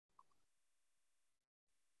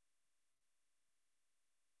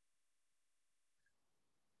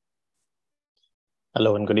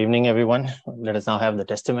Hello and good evening, everyone. Let us now have the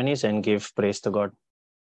testimonies and give praise to God.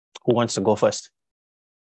 Who wants to go first?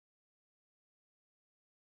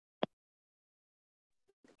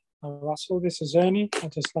 Russell, this is Ernie.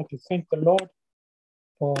 I'd just like to thank the Lord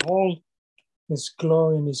for all His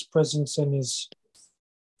glory and His presence and His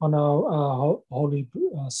on our Holy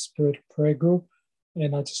Spirit prayer group.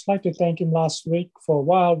 And I'd just like to thank Him last week. For a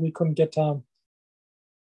while, we couldn't get. I've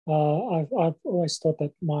always thought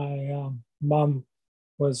that my mum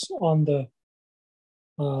was on the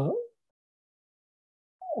on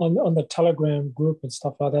the Telegram group and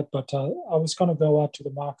stuff like that. But I was going to go out to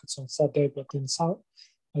the markets on Saturday, but then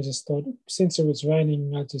I just thought, since it was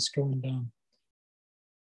raining, I'd just go and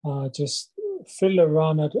just fiddle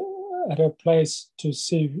around at her place to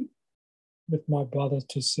see with my brother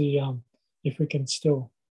to see if we can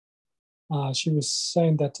still. She was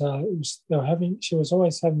saying that she was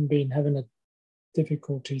always having a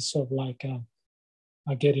difficulty sort of like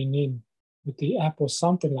getting in with the app or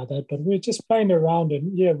something like that. But we were just playing around,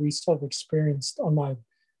 and we sort of experienced on my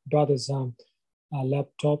brother's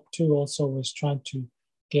laptop too. Also was trying to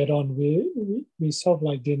get on. We sort of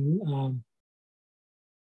like didn't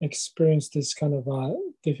experience this kind of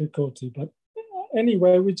difficulty. But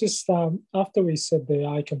anyway, we just after we said the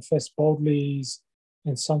I confess boldly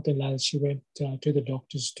and something like that, she went to the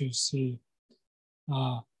doctors to see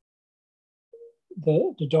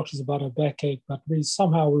the doctors about her backache. But we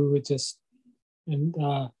were just and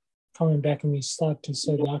coming back, and we start to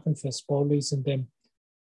say the I confess boldly, and then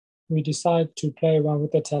we decide to play around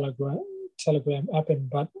with the Telegram app,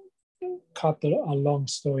 but cut a long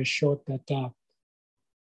story short that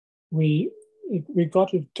we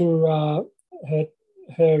got it to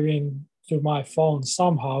her in to my phone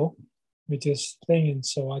somehow with this thing. And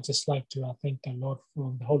so I just like to thank the Lord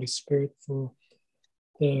for the Holy Spirit for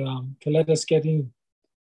to let us get in,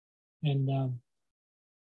 and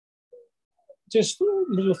just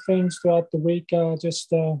little things throughout the week,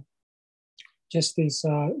 just these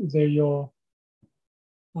the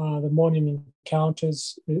morning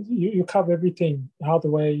encounters. You cover everything, how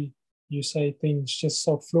the way you say things just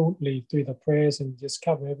so fluently through the prayers, and just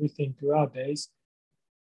cover everything through our days,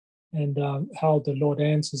 and how the Lord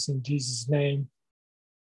answers in Jesus' name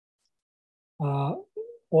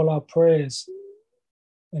all our prayers,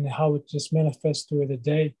 and how it just manifests through the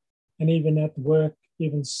day, and even at work,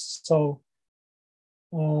 even so.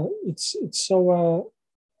 It's so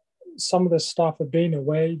some of the stuff have been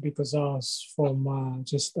away because from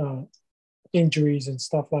just injuries and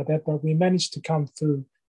stuff like that, but we managed to come through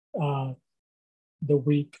the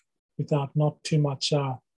week without not too much,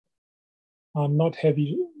 not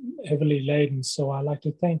heavily laden. So I like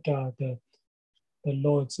to thank the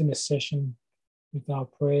Lord's intercession with our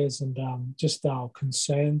prayers and just our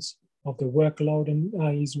concerns of the workload, and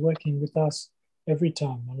He's working with us every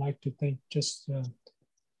time. I like to thank just the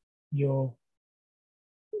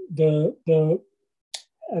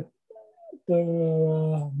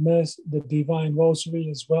Divine Rosary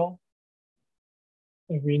as well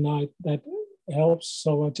every night. That helps.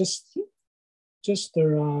 So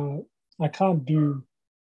I can't do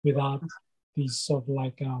without these sort of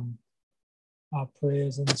like our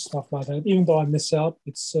prayers and stuff like that. Even though I miss out,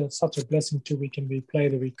 it's such a blessing too. We can replay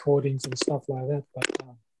the recordings and stuff like that. But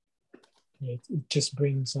it just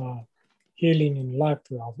brings healing and life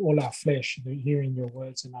to all our flesh, hearing your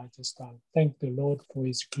words. And I just thank the Lord for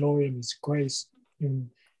His glory and His grace and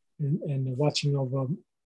watching over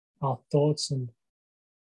our thoughts, and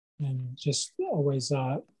just always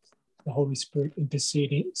the Holy Spirit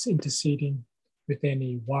interceding with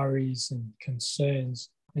any worries and concerns,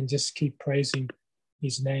 and just keep praising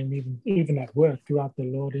His name even at work throughout the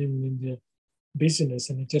Lord, even in the busyness,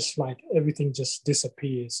 and it just like everything just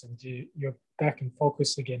disappears, and you're back in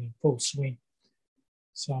focus again in full swing.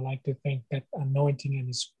 So I like to thank that anointing and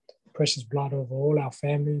His precious blood over all our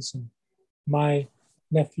families. And my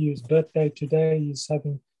nephew's birthday today is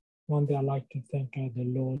having one day. I like to thank the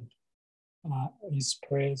Lord, His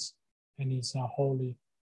prayers and His holy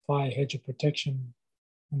fire hedge of protection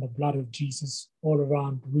and the blood of Jesus all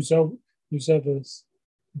around, whoever's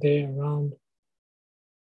there around,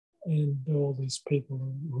 and all these people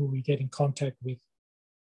who we get in contact with,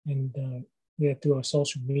 and through our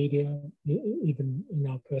social media, even in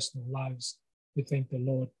our personal lives. We thank the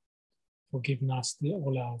Lord for giving us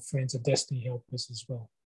all our friends of destiny helpers as well.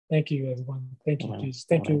 Thank you, everyone. Thank you, Jesus.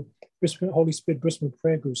 Thank you, Holy Spirit, Brisbane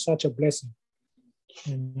Prayer Group. Such a blessing.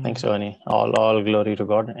 And, thanks, Ernie. All glory to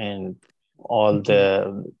God, and all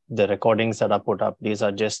the recordings that are put up. These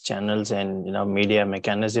are just channels and media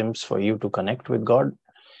mechanisms for you to connect with God.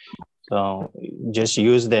 So just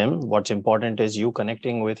use them. What's important is you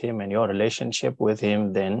connecting with him, and your relationship with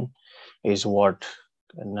him then is what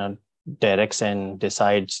directs and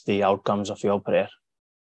decides the outcomes of your prayer.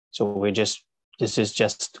 So this is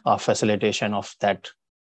just a facilitation of that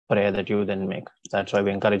prayer that you then make. That's why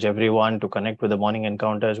we encourage everyone to connect with the morning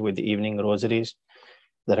encounters, with the evening rosaries.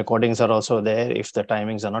 The recordings are also there. If the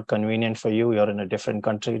timings are not convenient for you, you're in a different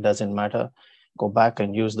country, doesn't matter. Go back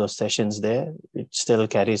and use those sessions there. It still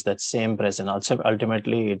carries that same presence. Also,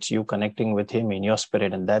 ultimately, it's you connecting with him in your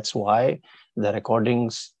spirit. And that's why the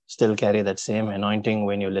recordings still carry that same anointing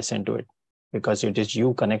when you listen to it, because it is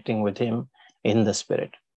you connecting with him in the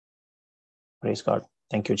spirit. Praise God.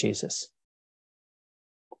 Thank you, Jesus.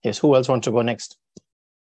 Yes, who else wants to go next?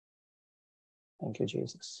 Thank you,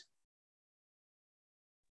 Jesus.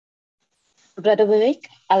 Brother Vivek,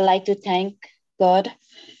 I'd like to thank God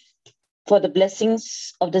for the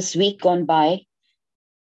blessings of this week gone by,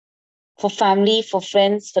 for family, for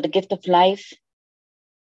friends, for the gift of life,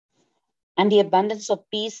 and the abundance of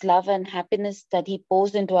peace, love, and happiness that He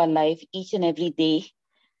pours into our life each and every day.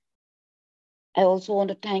 I also want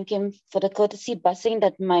to thank Him for the courtesy busing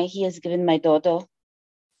that He has given my daughter,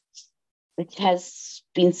 which has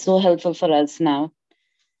been so helpful for us now.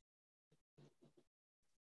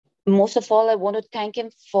 Most of all, I want to thank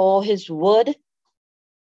Him for His word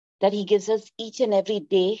that He gives us each and every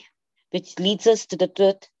day, which leads us to the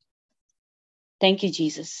truth. Thank you,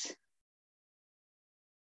 Jesus.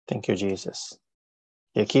 Thank you, Jesus.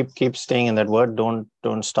 Yeah, keep staying in that word. Don't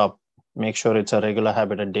stop. Make sure it's a regular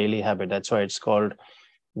habit, a daily habit. That's why it's called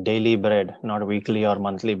daily bread, not weekly or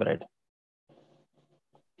monthly bread.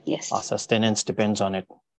 Yes. Our sustenance depends on it.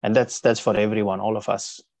 And that's for everyone, all of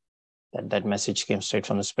us. That message came straight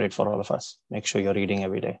from the Spirit for all of us. Make sure you're reading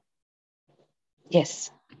every day.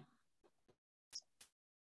 Yes.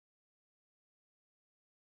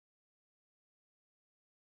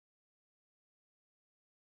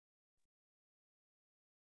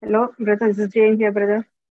 Hello, brother. This is Jane here, brother.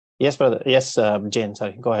 Yes, brother. Yes, Jane.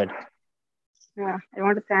 Sorry. Go ahead. I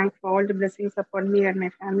want to thank for all the blessings upon me and my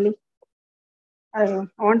family. I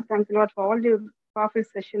want to thank the Lord for all the powerful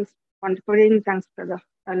sessions on praying. Thanks, brother.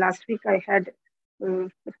 Last week I had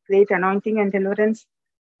great anointing and deliverance.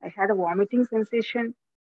 I had a vomiting sensation,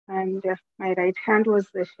 and my right hand was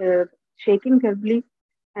shaking terribly,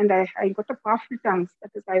 and I got a powerful tongues.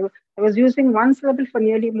 That is, I was using one syllable for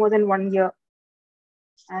nearly more than 1 year.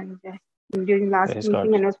 And during last Praise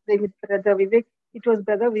meeting, God. when I was praying with Brother Vivek, it was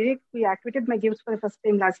Brother Vivek who activated my gifts for the first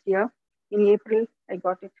time last year. In April, I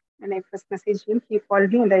got it. And I first messaged him. He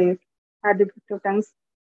called me, and I had the gift of tongues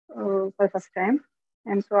for the first time.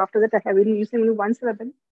 And so after that, I have been using only one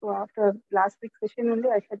syllable. So after last week's session only,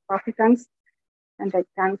 I had powerful tongues. And I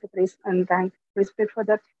thank the praise and thank the Spirit for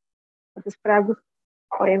that, for this prayer group,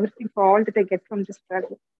 for everything, for all that I get from this prayer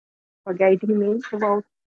group, for guiding me about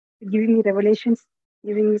giving me revelations,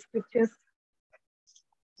 giving me scriptures.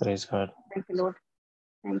 Praise God. Thank the Lord.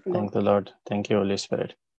 Thank the Lord. Thank the Lord. Thank you, Holy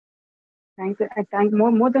Spirit. I thank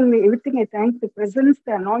more than everything. I thank the presence,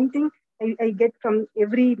 the anointing I get from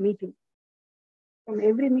every meeting. From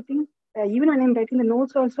every meeting, even when I'm writing the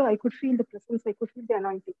notes also, I could feel the presence. I could feel the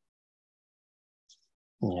anointing.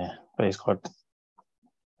 Yeah, praise God.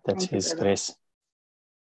 That's Thank you, His brother. grace.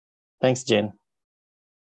 Thanks, Jane.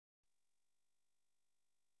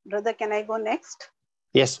 Brother, can I go next?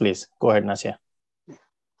 Yes, please. Go ahead, Nasya.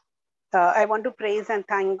 I want to praise and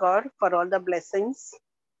thank God for all the blessings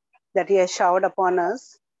that He has showered upon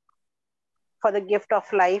us, for the gift of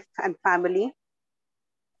life and family,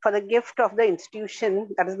 for the gift of the institution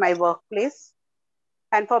that is my workplace,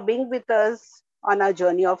 and for being with us on our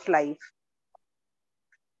journey of life.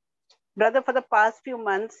 Brother, for the past few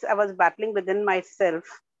months, I was battling within myself.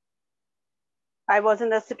 I was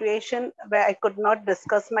in a situation where I could not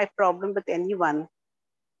discuss my problem with anyone.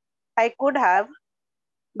 I could have,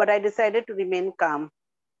 but I decided to remain calm.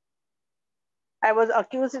 I was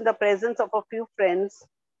accused in the presence of a few friends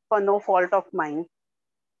for no fault of mine.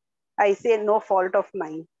 I say no fault of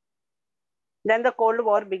mine. Then the Cold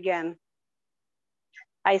War began.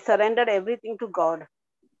 I surrendered everything to God.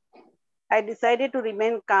 I decided to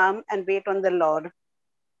remain calm and wait on the Lord,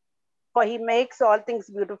 for He makes all things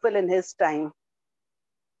beautiful in His time.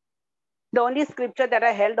 The only scripture that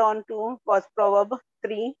I held on to was Proverbs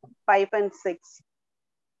 3, 5, and 6.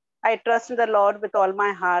 I trust in the Lord with all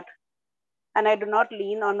my heart, and I do not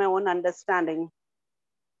lean on my own understanding.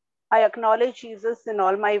 I acknowledge Jesus in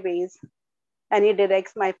all my ways, and He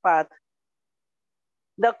directs my path.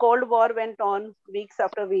 The Cold War went on weeks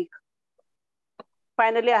after week.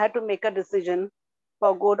 Finally, I had to make a decision,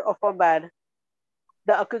 for good or for bad.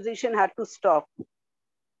 The accusation had to stop.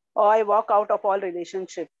 or I walk out of all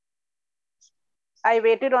relationship. I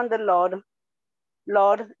waited on the Lord.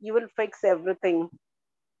 Lord, you will fix everything.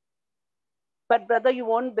 But brother, you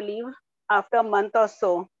won't believe, after a month or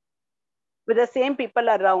so, with the same people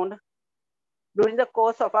around, during the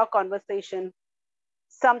course of our conversation,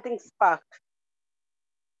 something sparked.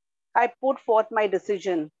 I put forth my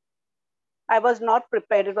decision. I was not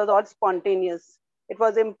prepared. It was all spontaneous. It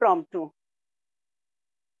was impromptu.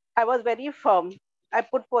 I was very firm. I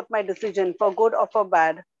put forth my decision for good or for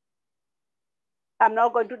bad. I'm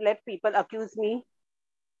not going to let people accuse me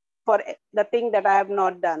for the thing that I have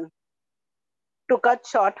not done. To cut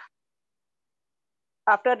short,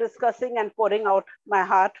 after discussing and pouring out my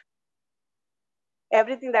heart,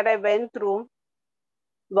 everything that I went through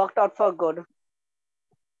worked out for good.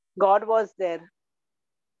 God was there.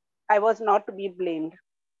 I was not to be blamed.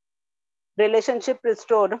 Relationship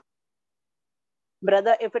restored.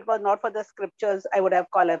 Brother, if it was not for the scriptures, I would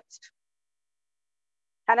have collapsed.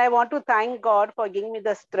 And I want to thank God for giving me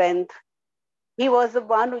the strength. He was the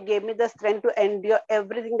one who gave me the strength to endure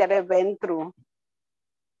everything that I went through.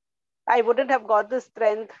 I wouldn't have got the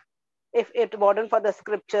strength if it wasn't for the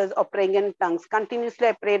scriptures or praying in tongues. Continuously,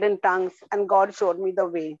 I prayed in tongues and God showed me the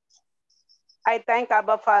way. I thank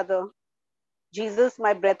Abba Father, Jesus,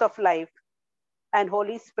 my breath of life, and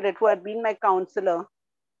Holy Spirit, who have been my counselor,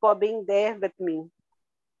 for being there with me.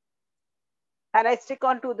 And I stick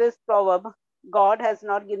on to this proverb, God has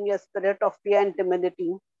not given me a spirit of fear and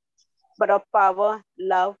timidity, but of power,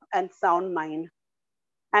 love, and sound mind.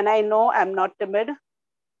 And I know I'm not timid.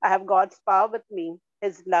 I have God's power with me,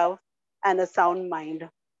 his love, and a sound mind.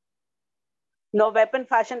 No weapon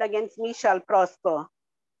fashioned against me shall prosper.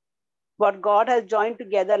 What God has joined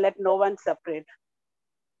together, let no one separate.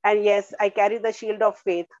 And yes, I carry the shield of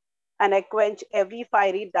faith, and I quench every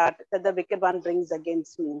fiery dart that the wicked one brings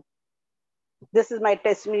against me. This is my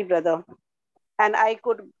testimony, brother. And I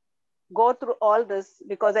could go through all this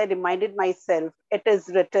because I reminded myself, it is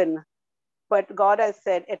written. But God has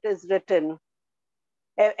said, it is written.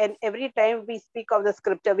 And every time we speak of the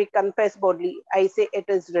scripture, we confess boldly. I say, it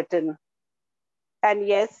is written. And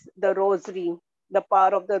yes, the rosary, the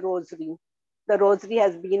power of the rosary. The rosary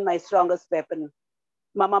has been my strongest weapon.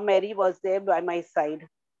 Mama Mary was there by my side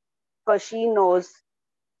because she knows,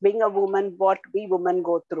 being a woman, what we women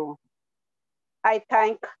go through. I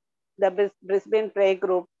thank the Brisbane Prayer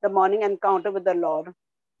Group, the Morning Encounter with the Lord,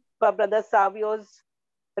 for Brother Savio's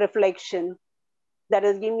reflection that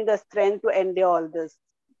has given me the strength to endure all this.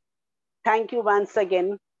 Thank you once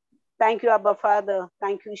again. Thank you, Abba Father.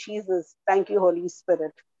 Thank you, Jesus. Thank you, Holy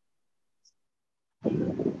Spirit.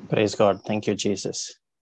 Praise God. Thank you, Jesus.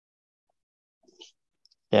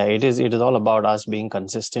 Yeah, it is all about us being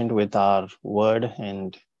consistent with our word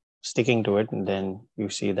and sticking to it. And then you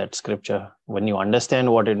see that scripture, when you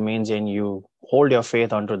understand what it means and you hold your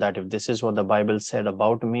faith onto that, if this is what the Bible said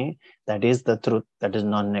about me, that is the truth, that is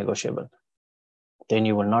non-negotiable, then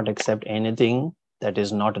you will not accept anything that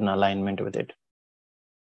is not in alignment with it.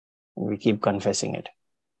 And we keep confessing it.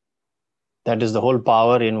 That is the whole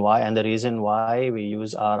power in why, and the reason why we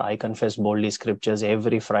use our I Confess Boldly scriptures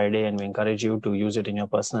every Friday, and we encourage you to use it in your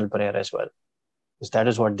personal prayer as well. Because that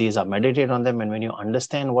is what these are. Meditate on them, and when you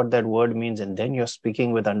understand what that word means, and then you're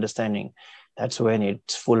speaking with understanding, that's when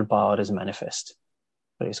its full power is manifest.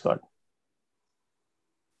 Praise God.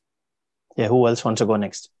 Yeah, who else wants to go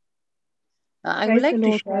next? I would like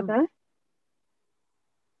to share. Brother.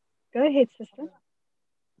 Go ahead, sister.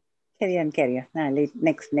 Carry on.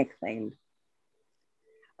 Next. I'll.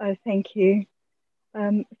 Oh, thank you.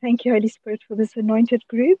 Thank you, Holy Spirit, for this anointed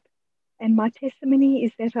group. And my testimony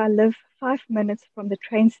is that I live 5 minutes from the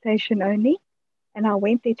train station only. And I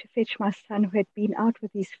went there to fetch my son who had been out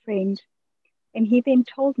with his friend. And he then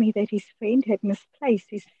told me that his friend had misplaced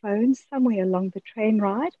his phone somewhere along the train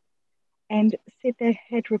ride and said they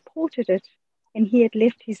had reported it. And he had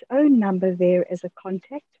left his own number there as a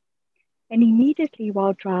contact. And immediately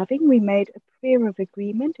while driving, we made a prayer of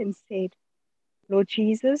agreement and said, Lord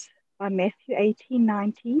Jesus, by Matthew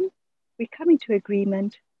 18:19, we come into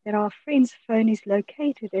agreement that our friend's phone is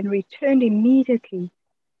located and returned immediately.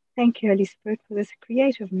 Thank you, Holy Spirit, for this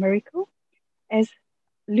creative miracle. As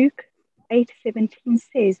Luke 8:17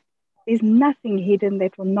 says, there's nothing hidden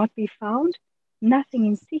that will not be found, nothing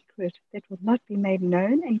in secret that will not be made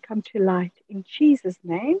known and come to light. In Jesus'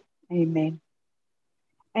 name, amen.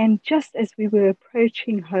 And just as we were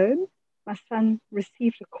approaching home, my son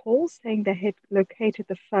received a call saying they had located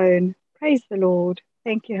the phone. Praise the Lord.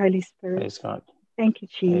 Thank you, Holy Spirit. Praise God. Thank you,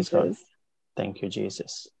 Jesus. Praise God. Thank you,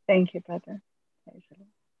 Jesus. Thank you, brother. Praise the Lord.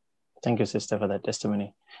 Thank you, sister, for that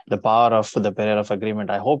testimony. The power of the prayer of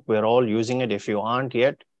agreement. I hope we're all using it. If you aren't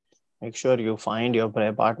yet, Make sure you find your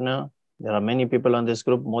prayer partner. There are many people on this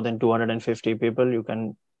group, more than 250 people. You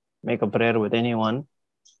can make a prayer with anyone.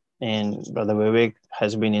 And Brother Vivek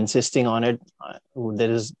has been insisting on it.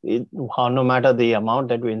 No matter the amount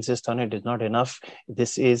that we insist on it, is not enough.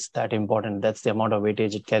 This is that important. That's the amount of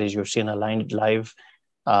weightage it carries. You've seen a live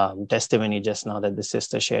testimony just now that the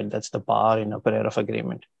sister shared. That's the power in a prayer of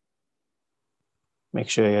agreement. Make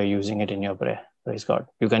sure you're using it in your prayer. Praise God.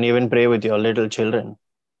 You can even pray with your little children,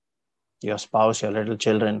 your spouse, your little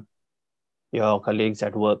children, your colleagues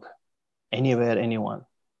at work, anywhere, anyone.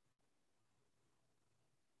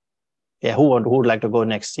 Yeah, who would like to go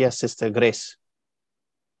next? Yes, Sister Grace.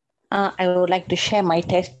 I would like to share my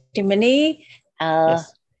testimony.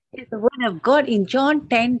 Yes. It's the word of God in John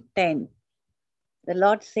 10:10. The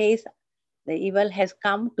Lord says, the evil has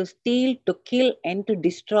come to steal, to kill, and to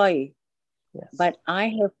destroy. Yes. But I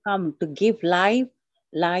have come to give life,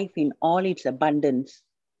 life in all its abundance.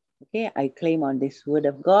 Okay, I claim on this word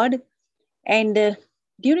of God. And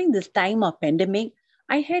during this time of pandemic,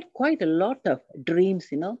 I had quite a lot of dreams,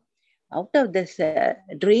 Out of these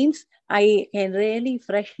dreams, I can really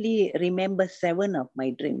freshly remember 7 of my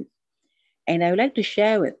dreams. And I would like to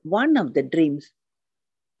share with one of the dreams.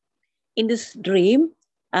 In this dream,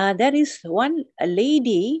 there is a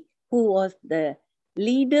lady who was the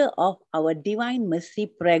leader of our Divine Mercy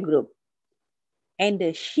prayer group.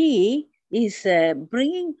 And she is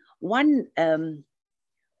bringing one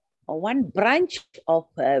branch of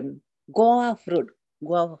guava fruit.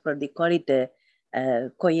 Guava fruit, they call it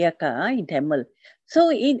koyaka in Tamil.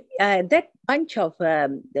 So in that bunch of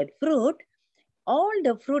that fruit, all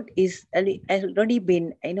the fruit is has already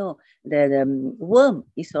been, the worm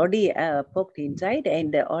is already poked inside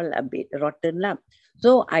and all a bit rotten up.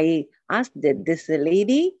 So I asked this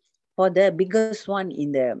lady for the biggest one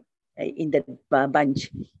in the bunch.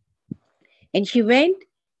 And she went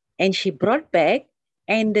and she brought back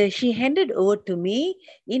and she handed over to me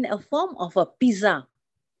in a form of a pizza.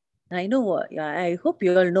 I hope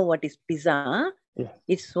you all know what is pizza. Huh? Yeah.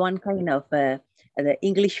 It's one kind of the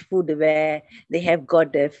English food where they have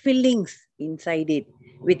got fillings inside it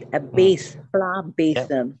with a base, flour base.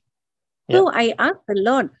 Yeah. So I asked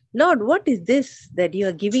the Lord, what is this that you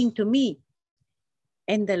are giving to me?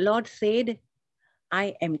 And the Lord said,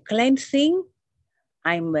 I am cleansing.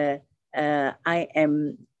 I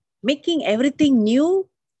am making everything new.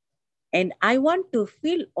 And I want to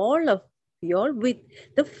fill all of you all with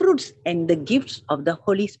the fruits and the gifts of the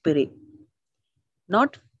Holy Spirit.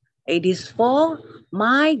 It is for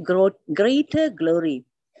my greater glory,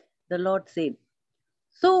 the Lord said.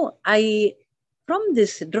 So from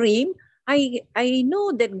this dream, I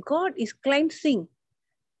know that God is cleansing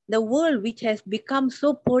the world which has become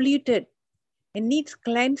so polluted and needs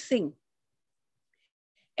cleansing.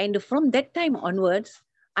 And from that time onwards,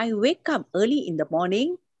 I wake up early in the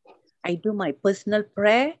morning, I do my personal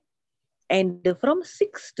prayer, and from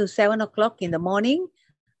 6 to 7 o'clock in the morning,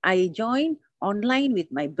 I join online with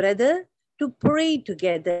my brother to pray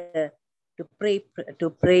together, to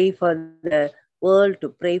pray for the world, to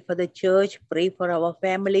pray for the church, pray for our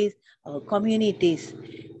families, our communities.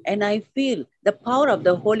 And I feel the power of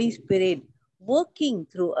the Holy Spirit working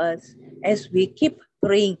through us as we keep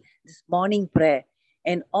praying this morning prayer.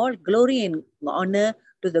 And all glory and honor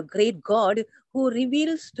to the great God who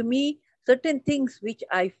reveals to me certain things which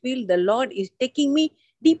I feel the Lord is taking me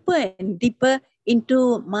deeper and deeper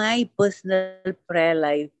into my personal prayer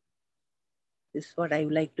life. This is what I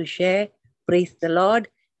would like to share. Praise the Lord,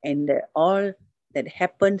 and all that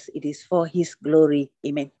happens, it is for His glory.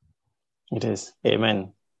 Amen. It is.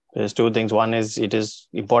 Amen. There's 2 things. One is it is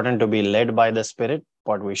important to be led by the Spirit,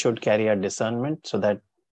 but we should carry a discernment so that,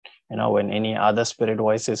 when any other spirit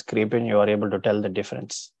voices creep in, you are able to tell the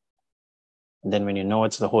difference. And then when you know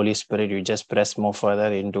it's the Holy Spirit, you just press more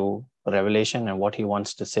further into revelation and what He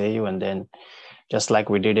wants to say you. And then just like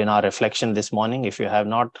we did in our reflection this morning, if you have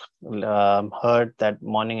not heard that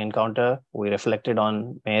morning encounter, we reflected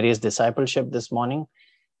on Mary's discipleship this morning,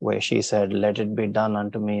 where she said, let it be done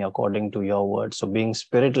unto me according to your word. So being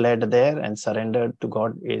spirit-led there and surrendered to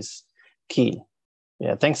God is key.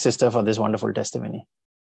 Yeah, thanks, sister, for this wonderful testimony.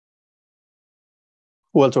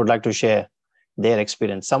 Who else would like to share their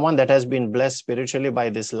experience? Someone that has been blessed spiritually by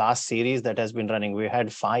this last series that has been running. We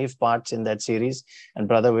had 5 parts in that series, and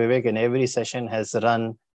Brother Vivek in every session has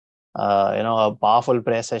run a powerful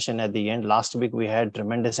prayer session at the end. Last week we had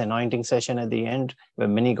tremendous anointing session at the end where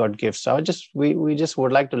many got gifts. So we just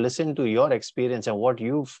would like to listen to your experience and what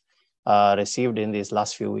you've received in these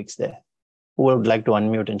last few weeks there. Who would like to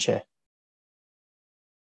unmute and share?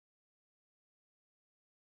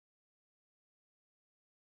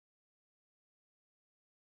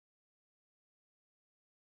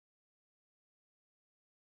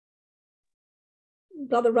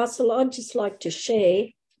 Brother Russell, I'd just like to share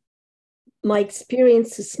my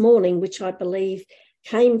experience this morning, which I believe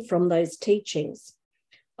came from those teachings.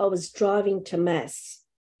 I was driving to Mass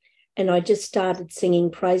and I just started singing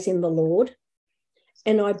Praising the Lord,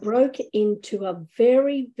 and I broke into a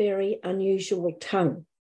very, very unusual tongue,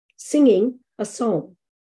 singing a song.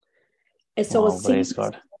 And so I was singing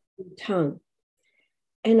God. tongue.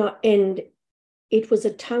 And it was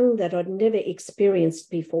a tongue that I'd never experienced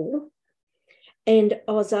before. And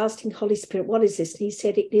I was asking Holy Spirit, what is this? And he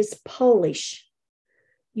said, it is Polish.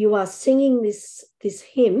 You are singing this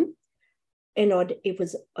hymn. And I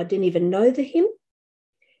didn't even know the hymn.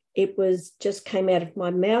 It was just came out of my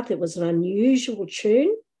mouth. It was an unusual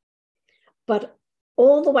tune. But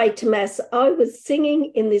all the way to Mass, I was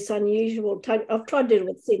singing in this unusual tongue. I've tried to do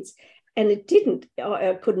it since, and it didn't.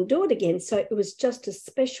 I couldn't do it again. So it was just a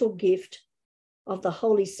special gift of the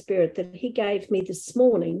Holy Spirit that he gave me this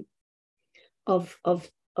morning of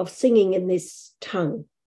singing in this tongue.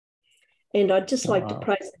 And I'd just like to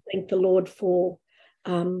praise and thank the Lord for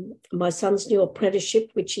my son's new apprenticeship,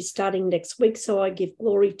 which is starting next week. So I give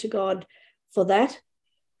glory to God for that.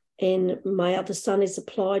 And my other son has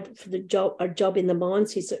applied for a job in the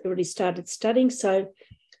mines. He's already started studying. So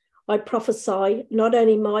I prophesy not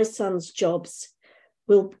only my son's jobs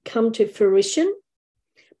will come to fruition,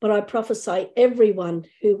 but I prophesy everyone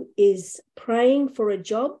who is praying for a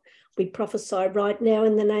job, we prophesy right now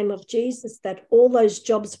in the name of Jesus that all those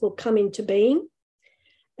jobs will come into being,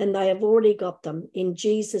 and they have already got them. In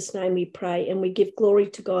Jesus' name we pray, and we give glory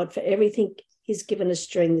to God for everything he's given us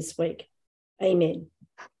during this week. Amen.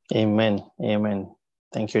 Amen. Amen.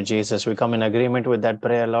 Thank you, Jesus. We come in agreement with that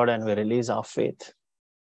prayer, Lord, and we release our faith.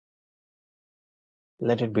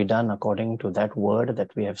 Let it be done according to that word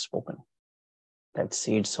that we have spoken. That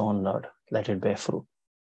seed sown, Lord, let it bear fruit.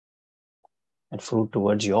 And fruit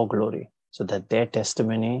towards your glory, so that their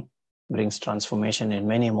testimony brings transformation in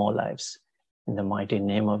many more lives. In the mighty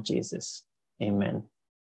name of Jesus. Amen.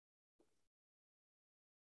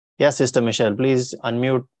 Yes, Sister Michelle, please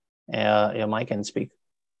unmute your mic and speak.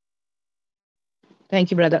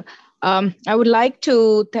 Thank you, brother. I would like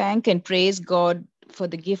to thank and praise God for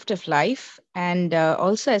the gift of life, and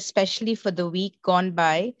also especially for the week gone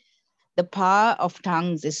by. The power of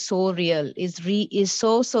tongues is so real, is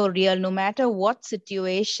so real. No matter what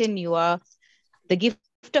situation you are, the gift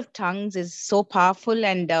of tongues is so powerful,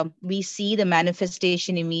 and we see the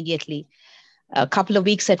manifestation immediately. A couple of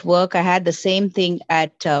weeks at work, I had the same thing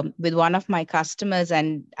with one of my customers,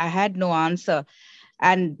 and I had no answer.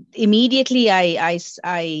 And immediately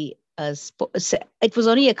it was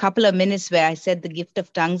only a couple of minutes where I said the gift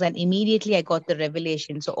of tongues, and immediately I got the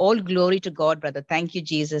revelation. So all glory to God, brother. Thank you,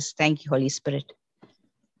 Jesus. Thank you, Holy Spirit.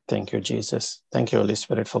 Thank you, Jesus. Thank you, Holy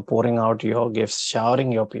Spirit, for pouring out your gifts,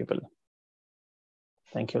 showering your people.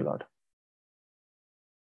 Thank you, Lord.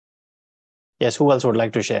 Yes, who else would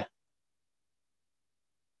like to share?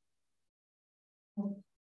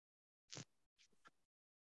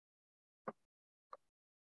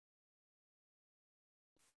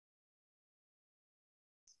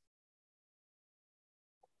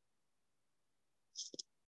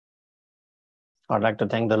 I'd like to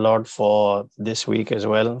thank the Lord for this week as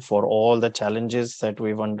well, for all the challenges that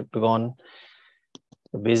we've undergone,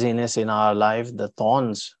 the busyness in our life, the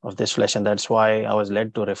thorns of this flesh. And that's why I was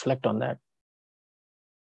led to reflect on that.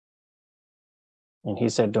 And he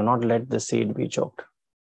said, do not let the seed be choked.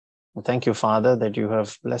 And thank you, Father, that you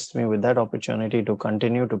have blessed me with that opportunity to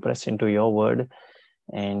continue to press into your word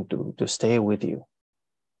and to stay with you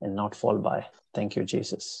and not fall by. Thank you,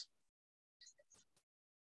 Jesus.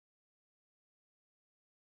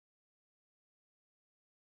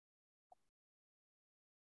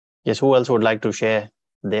 Yes, who else would like to share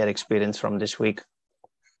their experience from this week?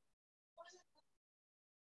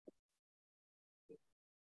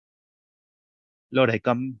 Lord, I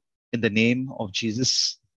come in the name of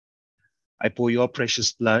Jesus. I pour your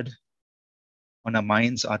precious blood on our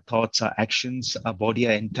minds, our thoughts, our actions, our body,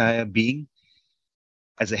 our entire being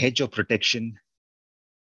as a hedge of protection,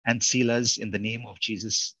 and seal us in the name of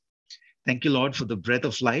Jesus. Thank you, Lord, for the breath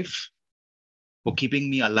of life, for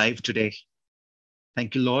keeping me alive today.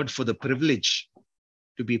 Thank you, Lord, for the privilege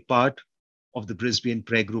to be part of the Brisbane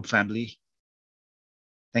Prayer Group family.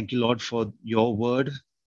 Thank you, Lord, for your word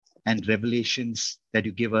and revelations that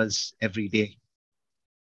you give us every day.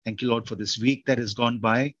 Thank you, Lord, for this week that has gone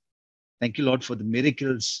by. Thank you, Lord, for the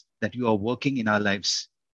miracles that you are working in our lives.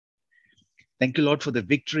 Thank you, Lord, for the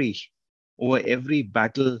victory over every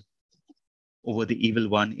battle over the evil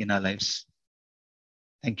one in our lives.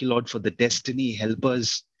 Thank you, Lord, for the destiny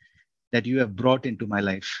helpers that you have brought into my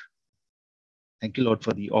life. Thank you, Lord,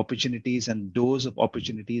 for the opportunities and doors of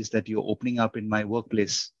opportunities that you're opening up in my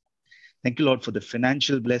workplace. Thank you, Lord, for the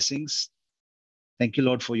financial blessings. Thank you,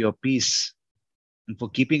 Lord, for your peace and for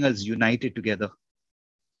keeping us united together.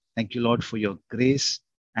 Thank you, Lord, for your grace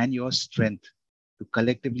and your strength to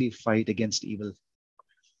collectively fight against evil.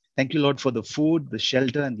 Thank you, Lord, for the food, the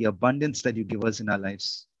shelter, and the abundance that you give us in our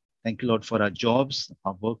lives. Thank you, Lord, for our jobs,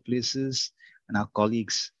 our workplaces, and our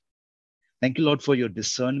colleagues. Thank you, Lord, for your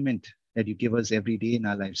discernment that you give us every day in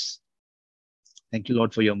our lives. Thank you,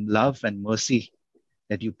 Lord, for your love and mercy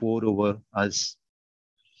that you pour over us.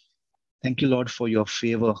 Thank you, Lord, for your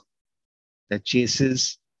favor that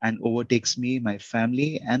chases and overtakes me, my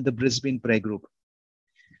family, and the Brisbane Prayer Group.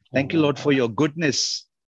 Thank you, Lord, for your goodness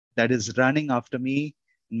that is running after me,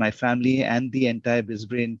 my family, and the entire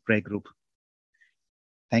Brisbane Prayer Group.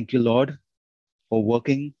 Thank you, Lord, for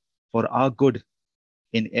working for our good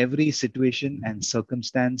in every situation and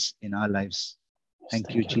circumstance in our lives.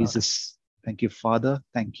 Thank you, Jesus. Lord. Thank you, Father.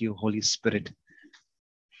 Thank you, Holy Spirit.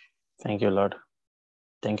 Thank you, Lord.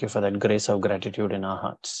 Thank you for that grace of gratitude in our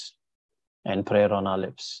hearts and prayer on our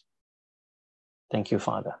lips. Thank you,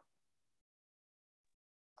 Father.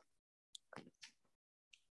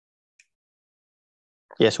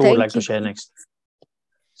 Yes, who would like to share next?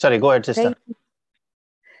 Sorry, go ahead, sister.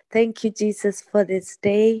 Thank you, Jesus, for this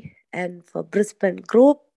day and for Brisbane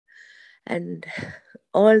Group and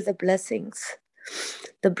all the blessings,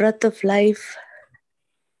 the breath of life.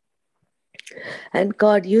 And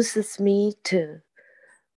God uses me to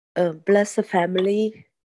bless a family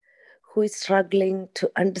who is struggling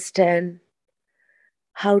to understand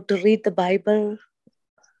how to read the Bible.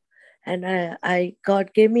 And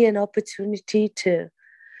God gave me an opportunity to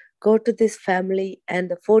go to this family,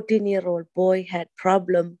 and the 14-year-old boy had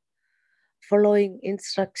problem following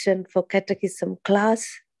instruction for catechism class.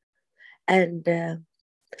 And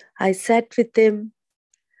I sat with him,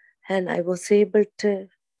 and I was able to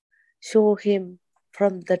show him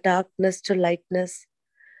from the darkness to lightness.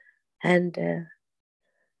 And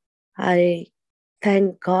I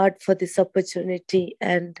thank God for this opportunity,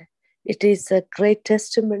 and it is a great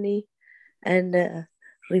testimony and a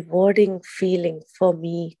rewarding feeling for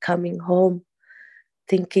me coming home,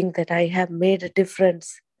 thinking that I have made a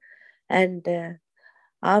difference. And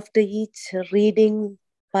after each reading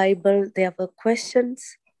Bible, there were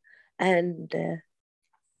questions, and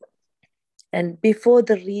before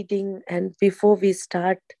the reading and before we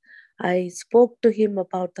start, I spoke to him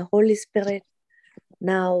about the Holy Spirit.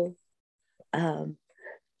 Now,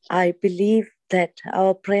 I believe that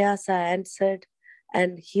our prayers are answered,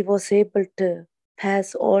 and he was able to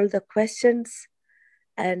pass all the questions.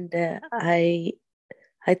 And I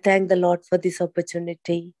thank the Lord for this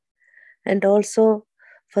opportunity. And also,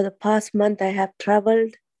 for the past month, I have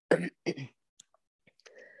traveled.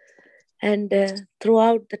 And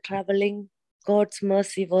throughout the traveling, God's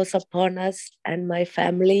mercy was upon us and my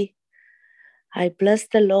family. I bless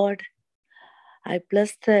the Lord. I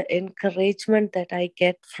bless the encouragement that I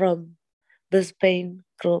get from Brisbane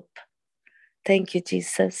Group. Thank you,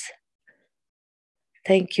 Jesus.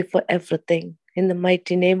 Thank you for everything. In the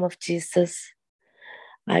mighty name of Jesus,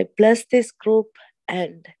 I bless this group,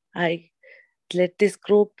 and I let this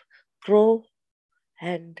group grow,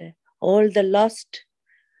 and all the lost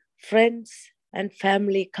friends and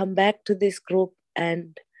family come back to this group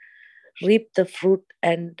and reap the fruit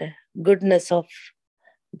and goodness of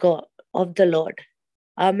God, of the Lord.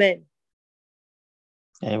 Amen.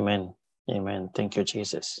 Amen. Amen. Thank you,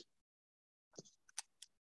 Jesus.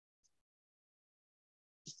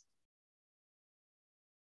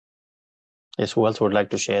 Yes, who else would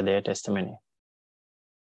like to share their testimony?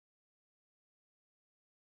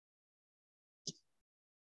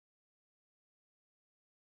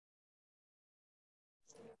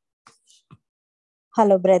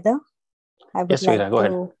 Hello, brother. I would Yes, like Veera, go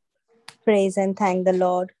ahead. to praise and thank the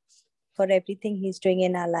Lord for everything He's doing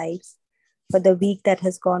in our lives, for the week that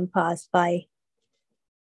has gone past by,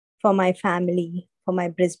 for my family, for my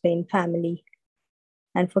Brisbane family,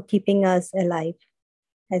 and for keeping us alive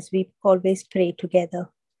as we always pray together.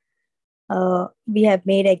 We have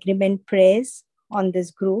made agreement prayers on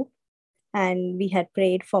this group, and we had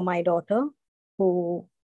prayed for my daughter who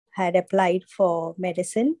had applied for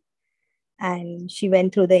medicine, and she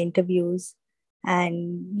went through the interviews,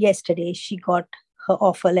 and yesterday she got her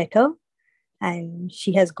offer letter, and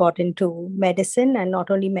she has got into medicine, and not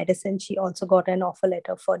only medicine, she also got an offer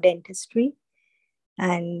letter for dentistry.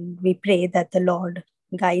 And we pray that the Lord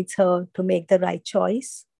guides her to make the right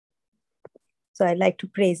choice. So I'd like to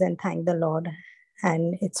praise and thank the Lord.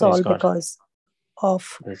 And it's Praise all God. because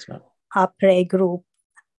of Praise God. our prayer group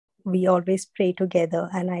we always pray together.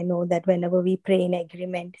 And I know that whenever we pray in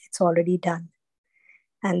agreement, it's already done.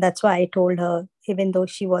 And that's why I told her, even though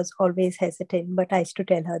she was always hesitant, but I used to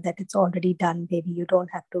tell her that it's already done, baby. You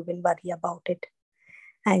don't have to even worry about it.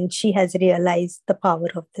 And she has realized the power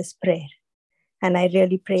of this prayer. And I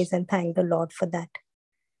really praise and thank the Lord for that.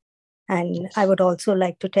 And I would also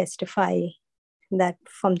like to testify that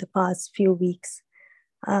from the past few weeks,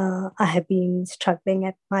 I have been struggling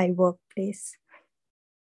at my workplace.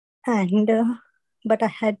 And but I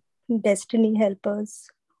had destiny helpers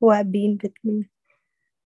who have been with me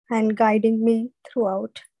and guiding me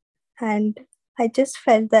throughout. And I just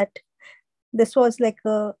felt that this was like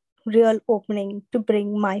a real opening to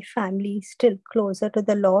bring my family still closer to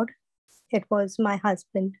the Lord. It was my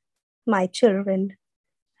husband, my children,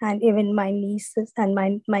 and even my nieces and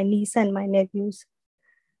my niece and my nephews.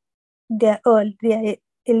 They're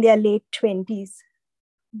in their late 20s,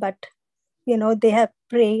 but they have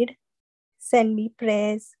prayed, send me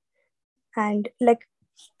prayers, and like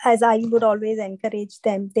as I would always encourage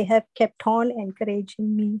them, they have kept on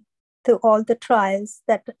encouraging me through all the trials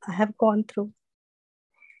that I have gone through.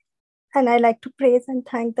 And I like to praise and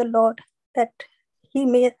thank the Lord that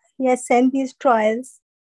He has sent these trials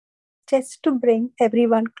just to bring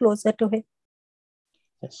everyone closer to Him.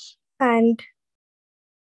 Yes. And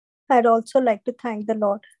I'd also like to thank the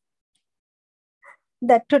Lord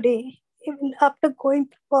that today, even after going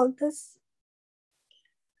through all this,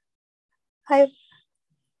 I've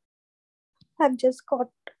just got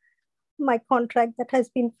my contract that has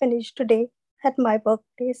been finished today at my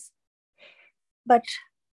workplace. But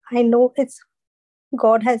I know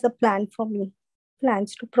God has a plan for me,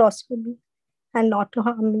 plans to prosper me and not to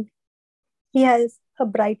harm me. He has a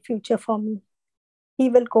bright future for me. He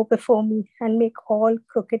will go before me and make all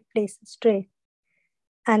crooked places straight.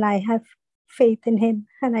 And I have faith in Him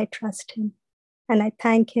and I trust Him. And I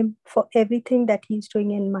thank Him for everything that He's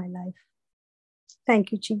doing in my life.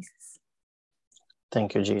 Thank you, Jesus.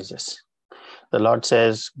 Thank you, Jesus. The Lord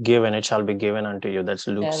says, give and it shall be given unto you. That's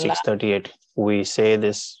Luke 6:38. We say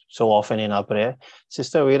this so often in our prayer.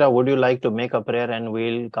 Sister Vera, would you like to make a prayer and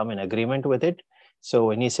we'll come in agreement with it? So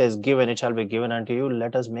when He says, give and it shall be given unto you,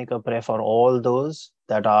 let us make a prayer for all those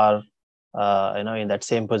that are in that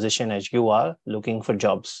same position as you are, looking for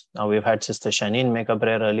jobs. Now we've had Sister Shanine make a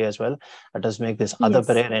prayer earlier as well. Let us make this other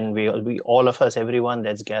prayer, and we all of us, everyone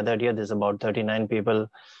that's gathered here, there's about 39 people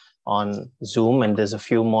on Zoom, and there's a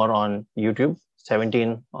few more on YouTube,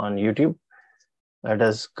 17 on YouTube. Let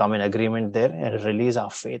us come in agreement there and release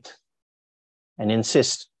our faith and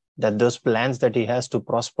insist that those plans that He has to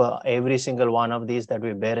prosper every single one of these that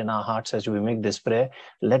we bear in our hearts as we make this prayer,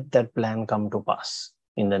 let that plan come to pass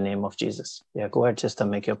in the name of Jesus. Yeah, go ahead, sister,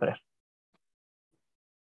 make your prayer.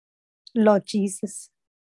 Lord Jesus,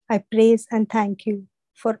 I praise and thank You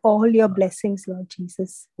for all Your blessings, Lord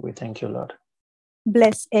Jesus. We thank You, Lord.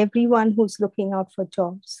 Bless everyone who's looking out for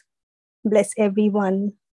jobs. Bless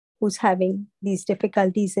everyone who's having these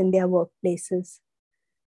difficulties in their workplaces.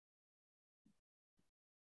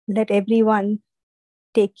 Let everyone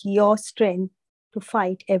take Your strength to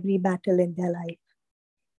fight every battle in their life.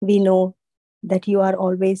 We know that You are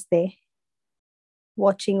always there,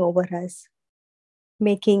 watching over us,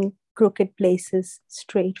 making crooked places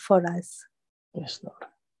straight for us. Yes, Lord.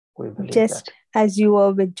 We believe just that. As You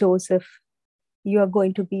were with Joseph, You are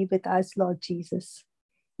going to be with us, Lord Jesus,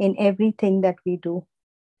 in everything that we do.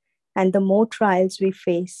 And the more trials we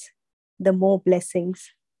face, the more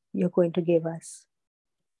blessings You're going to give us.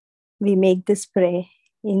 We make this prayer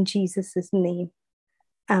in Jesus' name.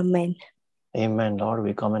 Amen. Amen, Lord.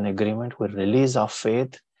 We come in agreement. We release our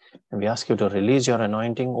faith, and we ask You to release Your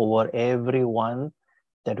anointing over everyone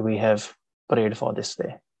that we have prayed for this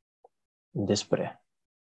day, in this prayer.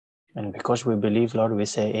 And because we believe, Lord, we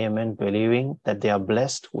say amen, believing that they are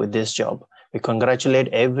blessed with this job. We congratulate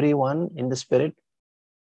everyone in the Spirit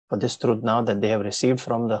for this truth now that they have received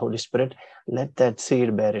from the Holy Spirit. Let that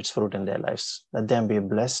seed bear its fruit in their lives. Let them be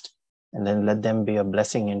blessed, and then let them be a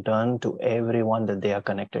blessing in turn to everyone that they are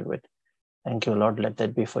connected with. Thank You, Lord. Let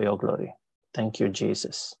that be for Your glory. Thank You,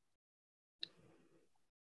 Jesus.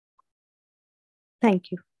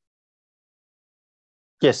 Thank you.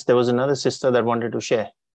 Yes, there was another sister that wanted to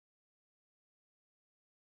share.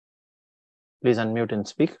 Please unmute and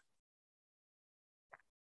speak.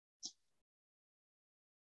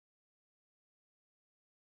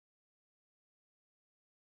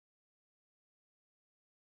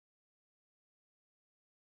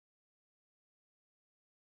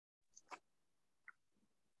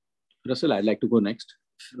 Russell, I'd like to go next.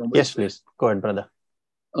 Yes, please. Go ahead, brother.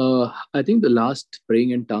 I think the last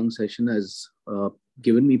praying in tongues session has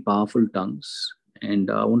given me powerful tongues.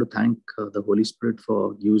 And I want to thank the Holy Spirit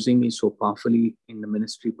for using me so powerfully in the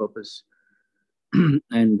ministry purpose.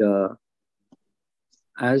 And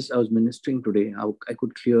as I was ministering today, I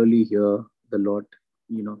could clearly hear the Lord,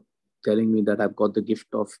 telling me that I've got the gift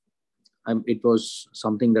of, it was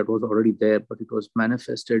something that was already there, but it was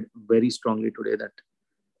manifested very strongly today,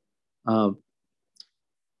 that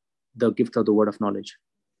the gift of the word of knowledge,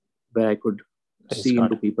 where I could see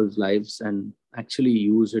into people's lives and actually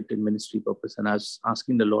use it in ministry purpose. And I was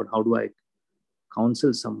asking the Lord, how do I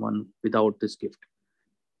counsel someone without this gift?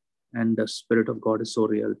 And the Spirit of God is so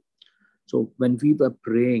real. So when we were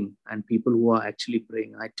praying, and people who are actually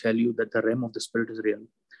praying, I tell you that the realm of the Spirit is real.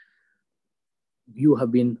 You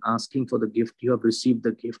have been asking for the gift. You have received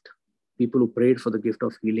the gift. People who prayed for the gift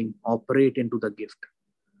of healing, operate into the gift.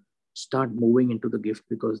 Start moving into the gift,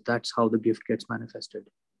 because that's how the gift gets manifested.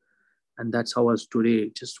 And that's how I was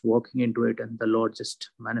today, just walking into it, and the Lord just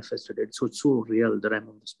manifested it. So it's so real, the realm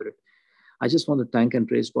of the Spirit. I just want to thank and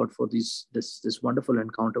praise God for this wonderful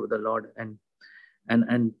encounter with the Lord. And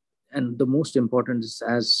the most important is,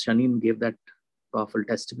 as Shaneen gave that powerful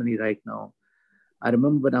testimony right now, I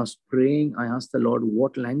remember when I was praying, I asked the Lord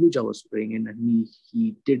what language I was praying in, and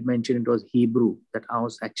he did mention it was Hebrew, that I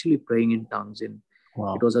was actually praying in tongues in.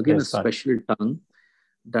 Wow. It was again a special tongue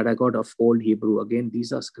that I got of Old Hebrew. Again,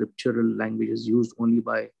 these are scriptural languages used only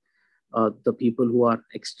by the people who are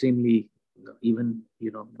extremely, even,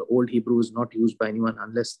 the Old Hebrew is not used by anyone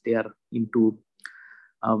unless they are into,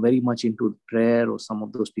 very much into prayer, or some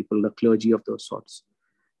of those people, the clergy of those sorts.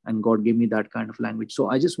 And God gave me that kind of language. So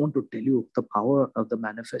I just want to tell you, the power of the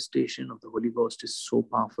manifestation of the Holy Ghost is so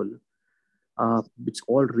powerful. It's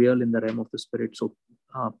all real in the realm of the Spirit. So,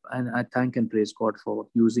 and I thank and praise God for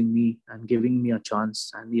using me and giving me a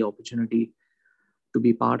chance and the opportunity to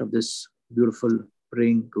be part of this beautiful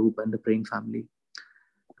praying group and the praying family.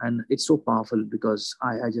 And it's so powerful, because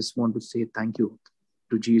I just want to say thank you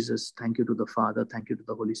to Jesus. Thank you to the Father. Thank you to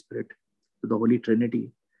the Holy Spirit, to the Holy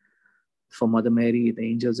Trinity, for Mother Mary, the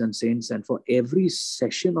angels and saints, and for every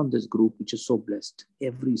session on this group, which is so blessed.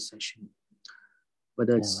 Every session,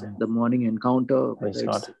 whether it's the morning encounter, whether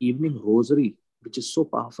it's the evening rosary, which is so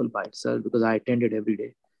powerful by itself, because I attend it every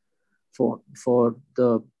day, for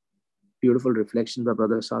the beautiful reflections by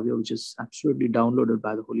Brother Savio, which is absolutely downloaded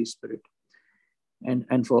by the Holy Spirit,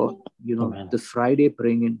 and for the Friday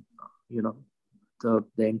praying in the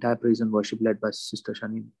entire praise and worship led by Sister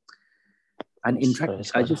Shaneen. And in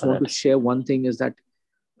fact, I just want to share one thing, is that,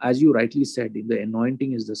 as you rightly said, the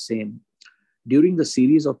anointing is the same. During the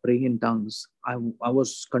series of praying in tongues, I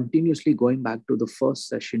was continuously going back to the first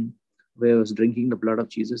session where I was drinking the blood of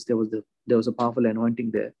Jesus. There was a powerful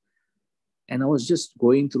anointing there. And I was just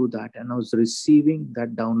going through that, and I was receiving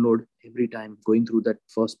that download every time, going through that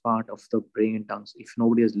first part of the praying in tongues. If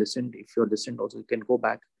nobody has listened, if you're listened also, you can go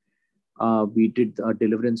back. We did a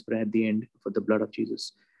deliverance prayer at the end for the blood of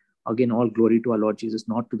Jesus. Again, all glory to our Lord Jesus,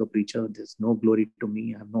 not to the preacher. There's no glory to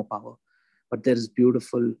me. I have no power. But there is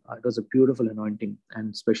beautiful, it was a beautiful anointing.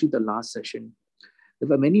 And especially the last session, there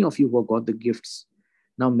were many of you who got the gifts.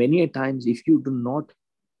 Now, many a times, if you do not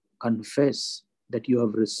confess that you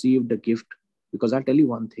have received a gift, because I'll tell you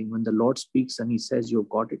one thing, when the Lord speaks and he says you've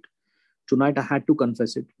got it, tonight I had to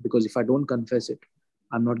confess it, because if I don't confess it,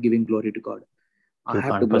 I'm not giving glory to God. I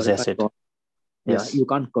have to possess it. God. Yes. Yeah, you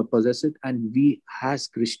can't possess it. And we as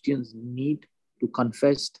Christians need to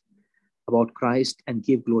confess about Christ and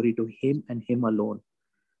give glory to him and him alone.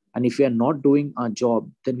 And if we are not doing our job,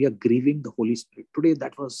 then we are grieving the Holy Spirit. Today,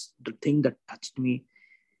 that was the thing that touched me,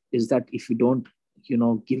 is that if we don't,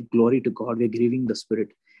 give glory to God, we're grieving the Spirit.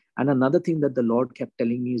 And another thing that the Lord kept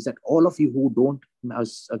telling me is that all of you who don't, I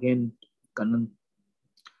was again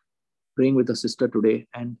praying with a sister today,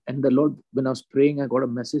 and the Lord, when I was praying, I got a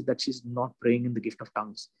message that she's not praying in the gift of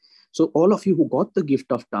tongues. So all of you who got the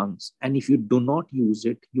gift of tongues, and if you do not use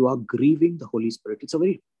it, you are grieving the Holy Spirit. It's a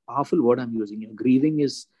very powerful word I'm using here. Grieving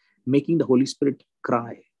is making the Holy Spirit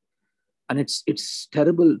cry. And it's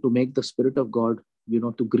terrible to make the Spirit of God,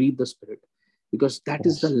 to grieve the Spirit, because that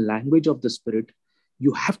is the language of the Spirit.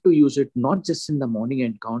 You have to use it, not just in the morning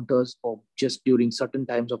encounters or just during certain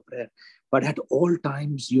times of prayer, but at all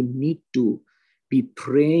times you need to be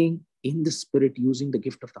praying in the Spirit using the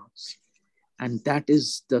gift of tongues. And that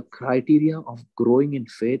is the criteria of growing in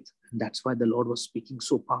faith. And that's why the Lord was speaking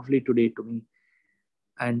so powerfully today to me.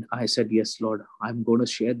 And I said, yes, Lord, I'm going to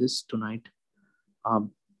share this tonight.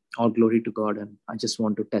 All glory to God. And I just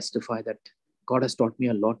want to testify that God has taught me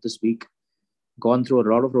a lot this week. Gone through a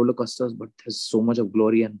lot of roller coasters, but there's so much of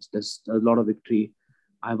glory and there's a lot of victory.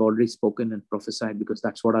 I've already spoken and prophesied, because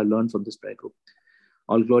that's what I learned from this prayer group.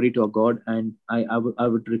 All glory to our God. And I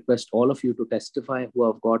would request all of you to testify who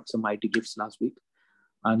have got some mighty gifts last week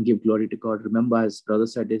and give glory to God. Remember, as brother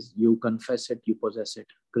said, is you confess it, you possess it.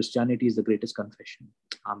 Christianity is the greatest confession.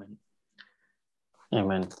 Amen.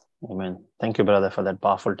 Amen. Amen. Thank you, brother, for that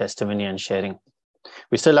powerful testimony and sharing.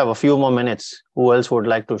 We still have a few more minutes. Who else would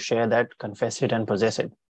like to share that, confess it and possess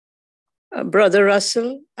it? Brother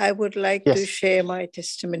Russell, I would like Yes. to share my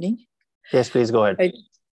testimony. Yes, please go ahead.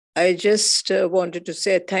 I just wanted to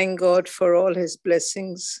say thank God for all his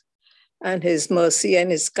blessings and his mercy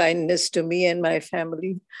and his kindness to me and my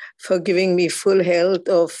family, for giving me full health,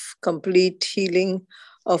 of complete healing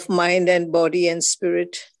of mind and body and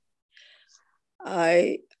spirit.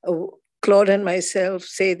 Claude and myself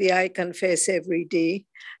say the I confess every day,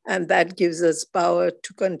 and that gives us power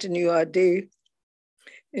to continue our day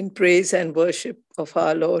in praise and worship of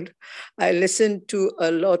our Lord. I listened to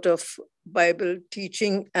a lot of Bible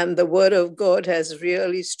teaching, and the word of God has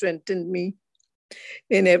really strengthened me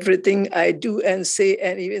in everything I do and say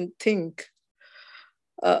and even think.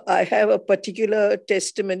 I have a particular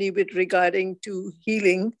testimony with regarding to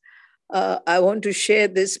healing. I want to share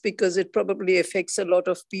this because it probably affects a lot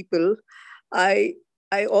of people. I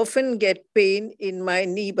often get pain in my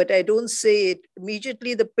knee, but I don't say it.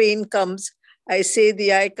 Immediately the pain comes, I say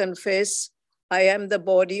the I confess, I am the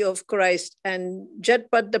body of Christ, and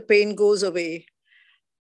but the pain goes away.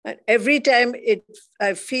 And every time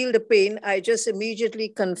I feel the pain, I just immediately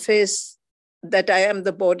confess that I am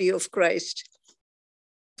the body of Christ.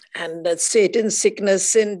 And that Satan, sickness,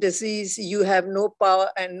 sin, disease, you have no power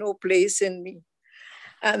and no place in me.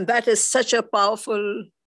 And that is such a powerful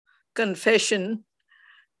confession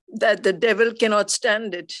that the devil cannot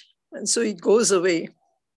stand it. And so it goes away.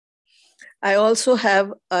 I also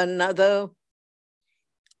have another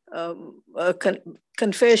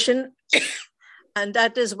confession, and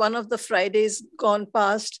that is one of the Fridays gone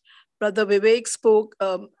past. Brother Vivek spoke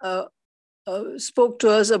to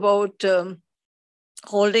us about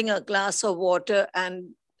holding a glass of water,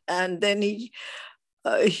 and then he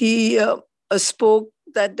spoke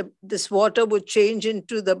that this water would change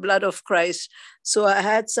into the blood of Christ. So I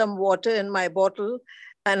had some water in my bottle,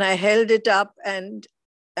 and I held it up and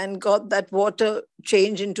got that water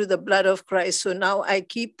change into the blood of Christ. So now I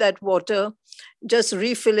keep that water, just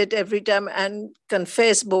refill it every time and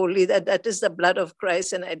confess boldly that that is the blood of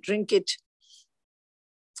Christ, and I drink it,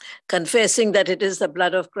 confessing that it is the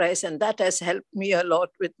blood of Christ, and that has helped me a lot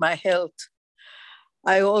with my health.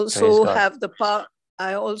 I also have the power.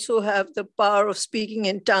 I also have the power of speaking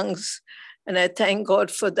in tongues, and I thank God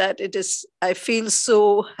for that. I feel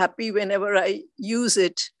so happy whenever I use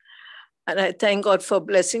it, and I thank God for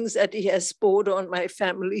blessings that He has poured on my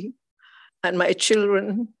family and my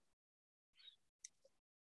children.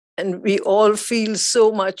 And we all feel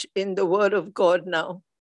so much in the Word of God now.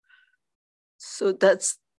 So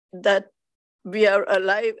that we are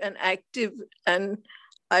alive and active, and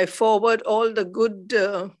I forward all the good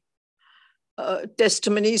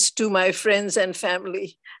testimonies to my friends and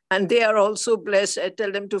family, and they are also blessed. I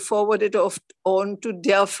tell them to forward it on to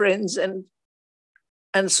their friends,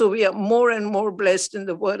 and so we are more and more blessed in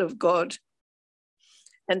the Word of God.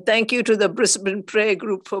 And thank you to the Brisbane Prayer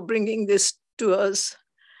Group for bringing this to us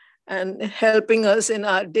and helping us in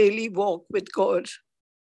our daily walk with God.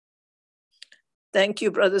 Thank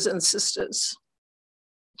you, brothers and sisters.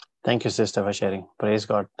 Thank you, sister, for sharing. Praise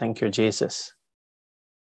God. Thank you, Jesus.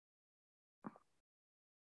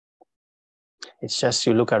 It's just,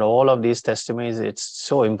 you look at all of these testimonies, it's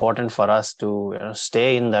so important for us to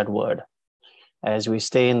stay in that word. As we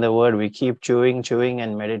stay in the word, we keep chewing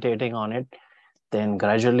and meditating on it. Then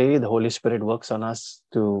gradually the Holy Spirit works on us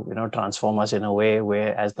to transform us in a way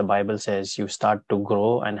where, as the Bible says, you start to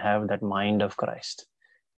grow and have that mind of Christ,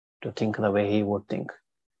 to think the way He would think,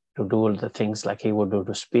 to do the things like He would do,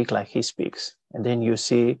 to speak like He speaks. And then you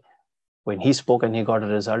see, when He spoke and He got a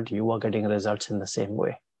result, you are getting results in the same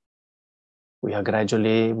way. We are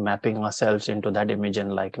gradually mapping ourselves into that image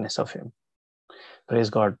and likeness of Him.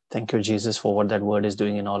 Praise God. Thank you, Jesus, for what that word is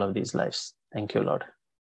doing in all of these lives. Thank you, Lord.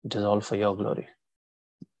 It is all for your glory.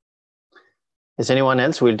 Is anyone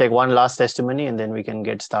else? We'll take one last testimony and then we can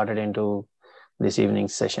get started into this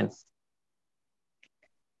evening's session.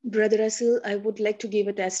 Brother Russell, I would like to give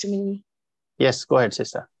a testimony. Yes, go ahead,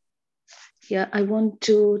 sister. Yeah, I want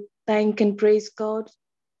to thank and praise God,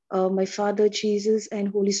 my Father, Jesus, and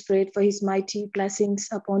Holy Spirit for His mighty blessings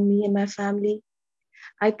upon me and my family.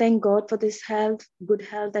 I thank God for this health, good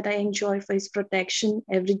health that I enjoy, for His protection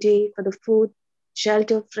every day, for the food,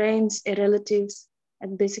 shelter, friends, relatives,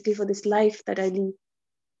 and basically for this life that I live.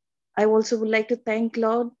 I also would like to thank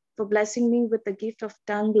Lord for blessing me with the gift of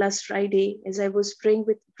tongue last Friday. As I was praying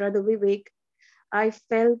with Brother Vivek, I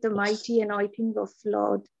felt the mighty anointing of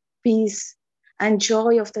Lord, peace and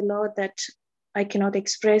joy of the Lord that I cannot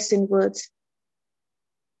express in words.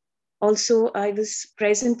 Also, I was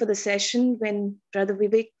present for the session when Brother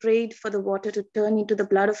Vivek prayed for the water to turn into the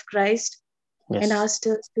blood of Christ and asked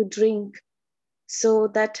us to drink. So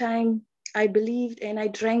that time I believed and I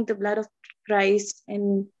drank the blood of Christ,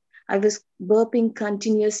 and I was burping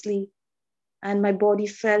continuously and my body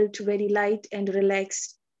felt very light and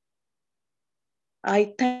relaxed.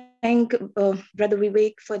 I thank Brother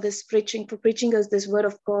Vivek for this preaching, for preaching us this word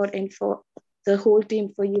of God, and for the whole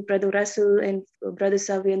team, for you, Brother Russell, and Brother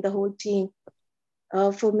Savi, and the whole team,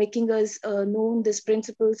 for making us known these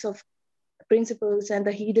principles and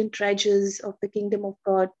the hidden treasures of the kingdom of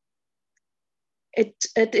God.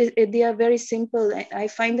 They are very simple. I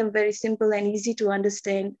find them very simple and easy to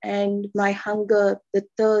understand. And my hunger, the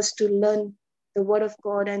thirst to learn the word of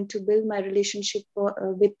God and to build my relationship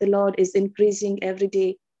with the Lord is increasing every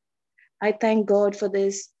day. I thank God for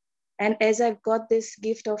this. And as I've got this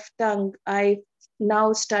gift of tongue, I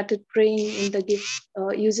now started praying in the gift,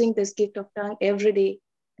 using this gift of tongue every day.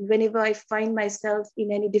 Whenever I find myself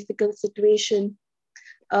in any difficult situation,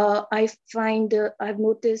 I've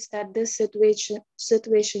noticed that this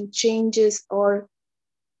situation changes, or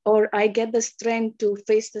I get the strength to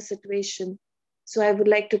face the situation. So I would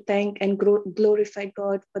like to thank and glorify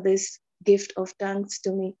God for this gift of tongues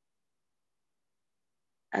to me.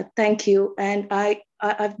 Thank you. And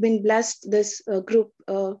I've been blessed this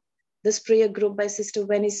this prayer group by Sister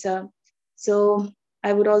Vanessa. So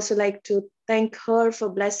I would also like to thank her for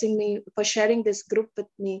blessing me, for sharing this group with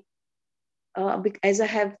me. As I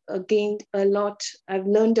have gained a lot, I've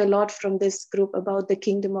learned a lot from this group about the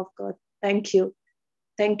kingdom of God. Thank you.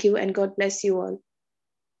 Thank you, and God bless you all.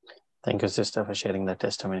 Thank you, sister, for sharing that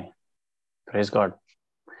testimony. Praise God.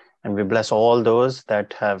 And we bless all those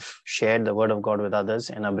that have shared the word of God with others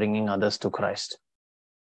and are bringing others to Christ.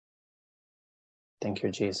 Thank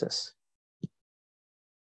you, Jesus.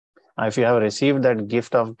 If you have received that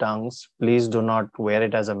gift of tongues, please do not wear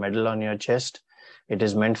it as a medal on your chest. It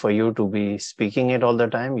is meant for you to be speaking it all the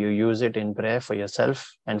time. You use it in prayer for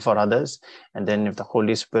yourself and for others. And then if the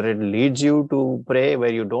Holy Spirit leads you to pray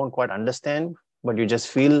where you don't quite understand, but you just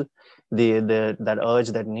feel that urge,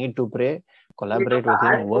 that need to pray, collaborate with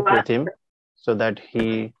him, work with him, so that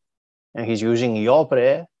he's using your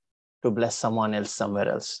prayer to bless someone else somewhere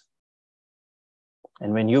else.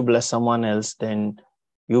 And when you bless someone else, then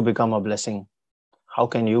you become a blessing. How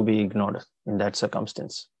can you be ignored in that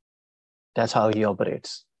circumstance? That's how he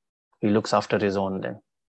operates. He looks after his own then.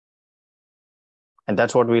 And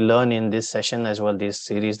that's what we learn in this session as well, this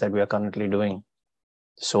series that we are currently doing,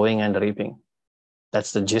 sowing and reaping.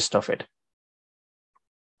 That's the gist of it.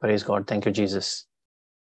 Praise God. Thank you, Jesus.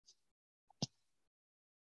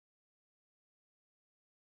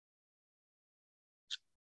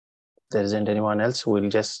 There isn't anyone else. We'll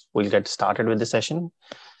get started with the session.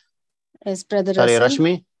 Yes, Brother Sorry, Russell.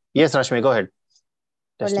 Rashmi. Yes, Rashmi, go ahead.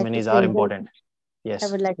 Testimonies are important. Yes.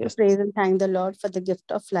 I would like to praise and thank the Lord for the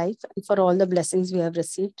gift of life and for all the blessings we have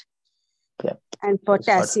received. Yeah. And for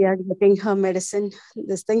Tassia getting her medicine,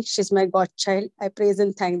 this thing, she's my godchild. I praise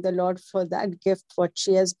and thank the Lord for that gift, what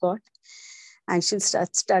she has got. And she'll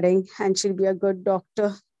start studying and she'll be a good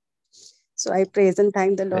doctor. So I praise and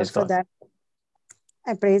thank the Lord for that.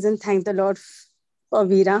 I praise and thank the Lord for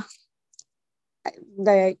Veera.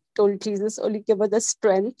 I told Jesus, only give her the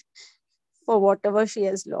strength for whatever she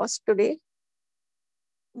has lost today.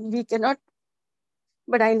 We cannot,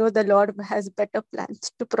 but I know the Lord has better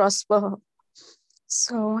plans to prosper her.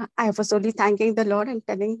 So I was only thanking the Lord and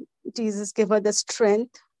telling Jesus, give her the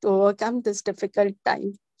strength to overcome this difficult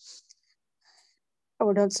time. I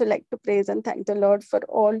would also like to praise and thank the Lord for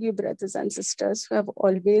all you brothers and sisters who have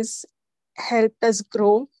always helped us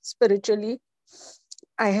grow spiritually.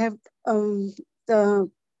 I had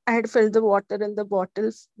filled the water in the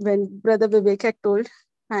bottles when Brother Vivek had told,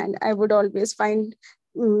 and I would always find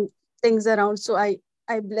things around. So I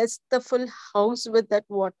blessed the full house with that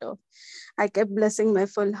water. I kept blessing my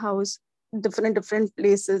full house, different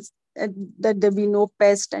places, that there be no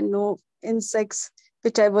pest and no insects,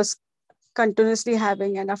 which I was continuously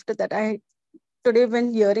having. And after that, today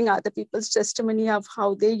when hearing other people's testimony of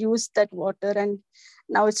how they used that water, and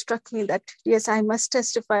now it struck me that, yes, I must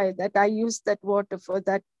testify that I used that water for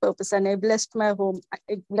that purpose. And I blessed my home.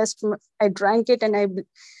 I drank it, and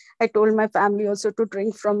I told my family also to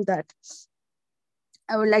drink from that.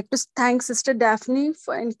 I would like to thank Sister Daphne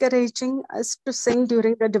for encouraging us to sing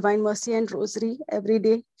during the Divine Mercy and Rosary every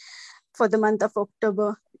day for the month of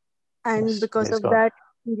October. And because of that,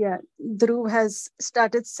 Yeah, Dhruv has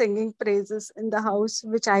started singing praises in the house,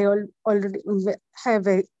 which I already have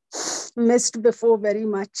missed before very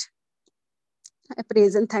much. I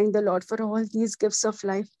praise and thank the Lord for all these gifts of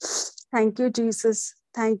life. Thank you, Jesus.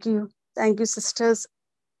 Thank you. Thank you, sisters,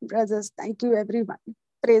 brothers. Thank you, everyone.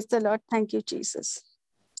 Praise the Lord. Thank you, Jesus.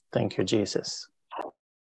 Thank you, Jesus.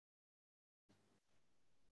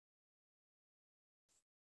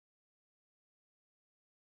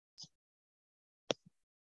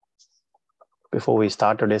 Before we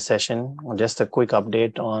start today's session, just a quick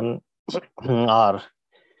update on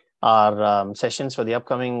our sessions for the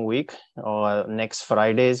upcoming week. Or next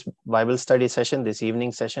Friday's Bible study session, this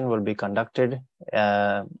evening session, will be conducted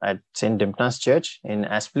at St. Dimna's Church in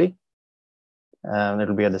Aspley.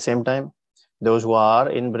 It'll be at the same time. Those who are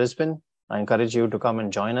in Brisbane, I encourage you to come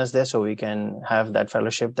and join us there so we can have that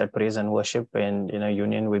fellowship, that praise and worship and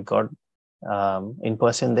union with God in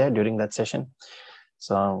person there during that session.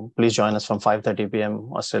 So please join us from 5:30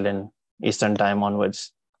 p.m. Australian Eastern Time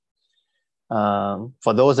onwards.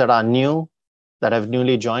 For those that are new, that have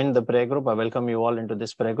newly joined the prayer group, I welcome you all into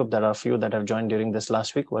this prayer group. There are a few that have joined during this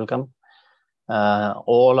last week. Welcome.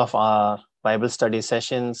 All of our Bible study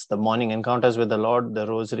sessions, the morning encounters with the Lord, the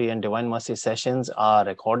Rosary and Divine Mercy sessions are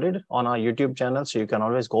recorded on our YouTube channel. So you can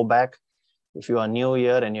always go back. If you are new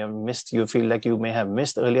here and you feel like you may have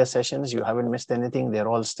missed earlier sessions, you haven't missed anything. They're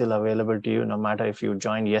all still available to you, no matter if you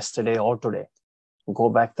joined yesterday or today. Go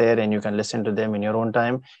back there and you can listen to them in your own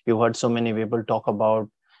time. You've heard so many people talk about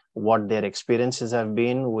what their experiences have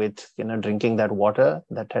been with drinking that water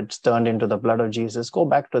that had turned into the blood of Jesus. Go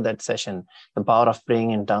back to that session, the power of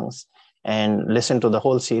praying in tongues, and listen to the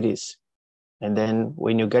whole series. And then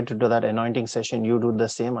when you get into that anointing session, you do the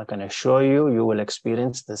same. I can assure you, you will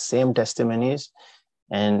experience the same testimonies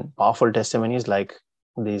and powerful testimonies like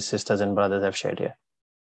these sisters and brothers have shared here.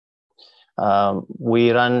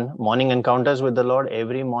 We run morning encounters with the Lord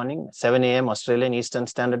every morning, 7 a.m. Australian Eastern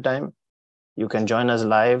Standard Time. You can join us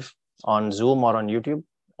live on Zoom or on YouTube,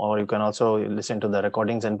 or you can also listen to the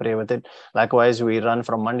recordings and pray with it. Likewise, we run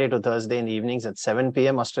from Monday to Thursday in the evenings at 7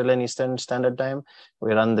 p.m. Australian Eastern Standard Time.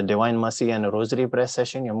 We run the Divine Mercy and Rosary prayer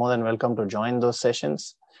session. You're more than welcome to join those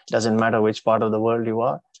sessions. Doesn't matter which part of the world you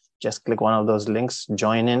are. Just click one of those links,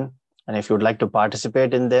 join in. And if you'd like to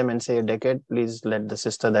participate in them and say a decade, please let the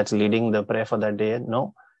sister that's leading the prayer for that day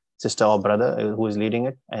know, sister or brother who is leading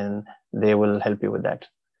it, and they will help you with that.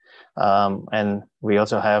 And we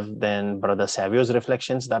also have then Brother Savio's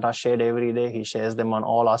reflections that are shared every day. He shares them on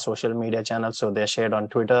all our social media channels. So they're shared on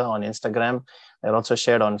Twitter, on Instagram. They're also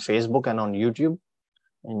shared on Facebook and on YouTube.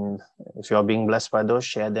 And if you're being blessed by those,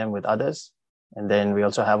 share them with others. And then we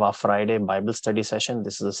also have our Friday Bible study session.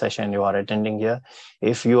 This is a session you are attending here.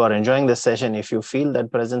 If you are enjoying this session, if you feel that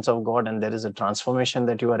presence of God and there is a transformation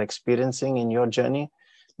that you are experiencing in your journey,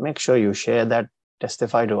 make sure you share that,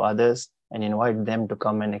 testify to others, and invite them to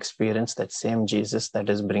come and experience that same Jesus that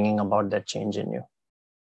is bringing about that change in you.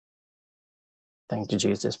 Thank you,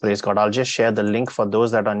 Jesus. Praise God. I'll just share the link for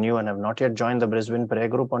those that are new and have not yet joined the Brisbane Prayer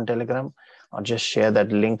Group on Telegram. I'll just share that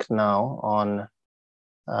link now on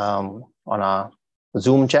our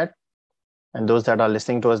Zoom chat. And those that are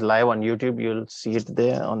listening to us live on YouTube, you'll see it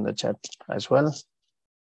there on the chat as well.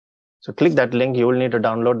 So click that link. You will need to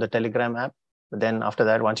download the Telegram app. But then after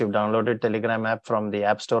that, once you've downloaded Telegram app from the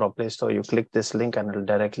App Store or Play Store, you click this link and it'll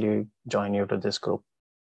directly join you to this group.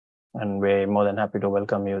 And we're more than happy to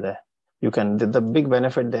welcome you there. You can, the big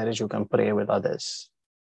benefit there is you can pray with others.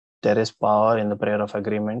 There is power in the prayer of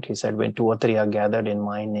agreement. He said, when 2 or 3 are gathered in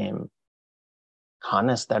my name,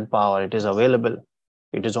 harness that power. It is available.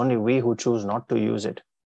 It is only we who choose not to use it.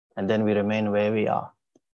 And then we remain where we are.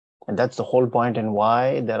 And that's the whole point and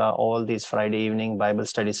why there are all these Friday evening Bible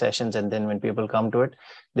study sessions. And then when people come to it,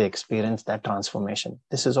 they experience that transformation.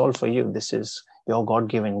 This is all for you. This is your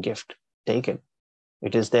God-given gift. Take it.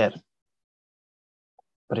 It is there.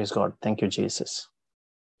 Praise God. Thank you, Jesus.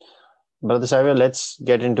 Brother Savio, let's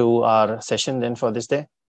get into our session then for this day.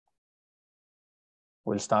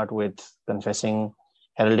 We'll start with confessing,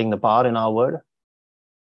 heralding the power in our word.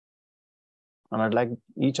 And I'd like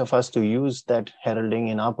each of us to use that heralding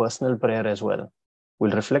in our personal prayer as well.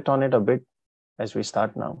 We'll reflect on it a bit as we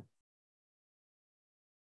start now.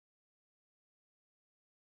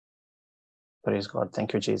 Praise God.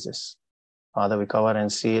 Thank you, Jesus. Father, we cover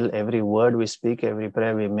and seal every word we speak, every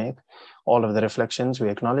prayer we make, all of the reflections. We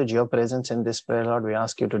acknowledge your presence in this prayer, Lord. We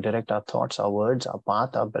ask you to direct our thoughts, our words, our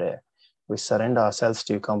path, our prayer. We surrender ourselves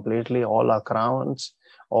to you completely, all our crowns,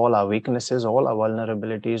 all our weaknesses, all our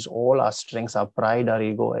vulnerabilities, all our strengths, our pride, our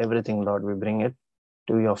ego, everything, Lord, we bring it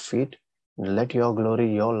to your feet. Let your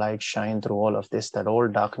glory, your light shine through all of this, that all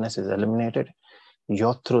darkness is eliminated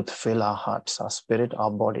your truth fill our hearts, our spirit,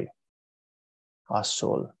 our body, our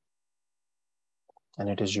soul. And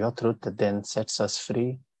it is your truth that then sets us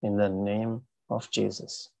free in the name of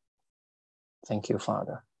Jesus. Thank you,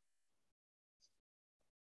 Father.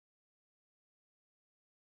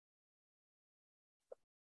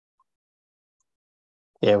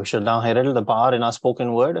 Yeah, we should now herald the power in our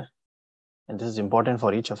spoken word. And this is important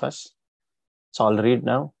for each of us. So I'll read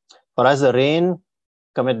now. For as the rain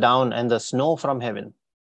cometh down and the snow from heaven,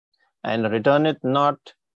 and returneth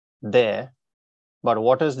not there, but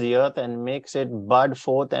waters the earth and makes it bud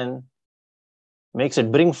forth and makes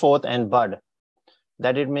it bring forth and bud,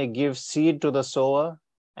 that it may give seed to the sower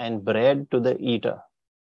and bread to the eater.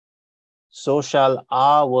 So shall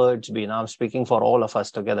our words be. Now I'm speaking for all of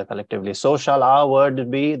us together collectively. So shall our word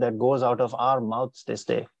be that goes out of our mouths this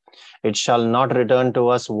day. It shall not return to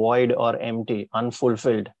us void or empty,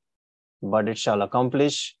 unfulfilled, but it shall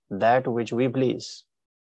accomplish that which we please,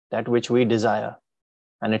 that which we desire,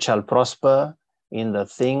 and it shall prosper in the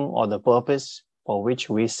thing or the purpose for which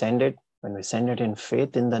we send it. When we send it in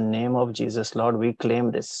faith in the name of Jesus, Lord, we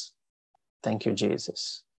claim this. Thank you,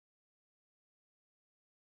 Jesus.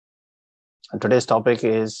 And today's topic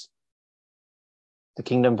is the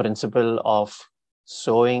kingdom principle of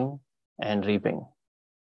sowing and reaping.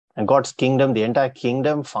 And God's kingdom, the entire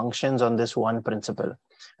kingdom functions on this one principle.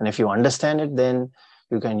 And if you understand it, then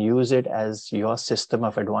you can use it as your system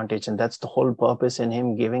of advantage. And that's the whole purpose in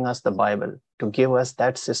him giving us the Bible, to give us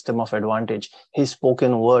that system of advantage. His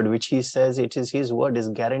spoken word, which he says it is his word, is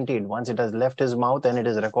guaranteed. Once it has left his mouth and it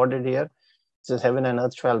is recorded here, it says heaven and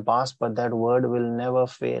earth shall pass, but that word will never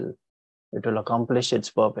fail. It will accomplish its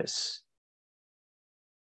purpose.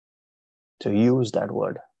 To use that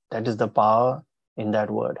word. That is the power in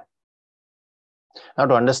that word. Now,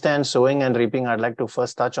 to understand sowing and reaping, I'd like to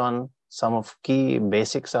first touch on some of key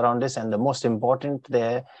basics around this. And the most important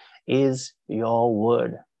there is your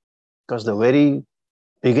word. Because the very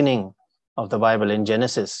beginning of the Bible in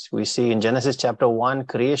Genesis, we see in Genesis chapter 1,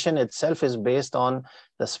 creation itself is based on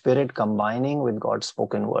the Spirit combining with God's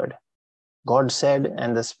spoken word. God said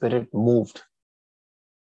and the Spirit moved.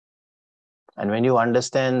 And when you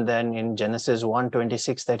understand then in Genesis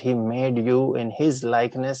 1:26 that he made you in his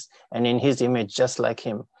likeness and in his image, just like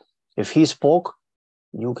him. If he spoke,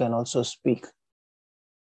 you can also speak.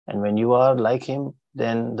 And when you are like him,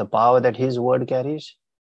 then the power that his word carries,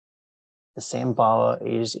 the same power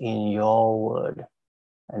is in your word.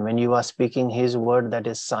 And when you are speaking his word that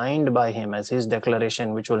is signed by him as his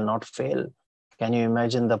declaration, which will not fail, can you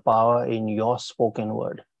imagine the power in your spoken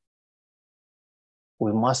word?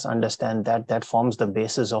 We must understand that that forms the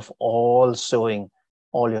basis of all sowing,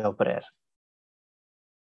 all your prayer.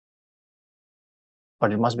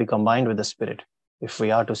 But it must be combined with the Spirit if we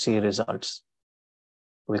are to see results.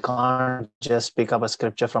 We can't just pick up a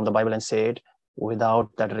scripture from the Bible and say it without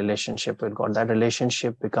that relationship with God. That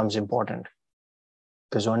relationship becomes important.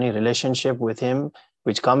 Because only relationship with him,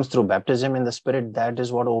 which comes through baptism in the Spirit, that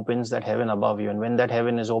is what opens that heaven above you. And when that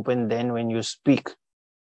heaven is open, then when you speak,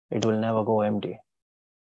 it will never go empty.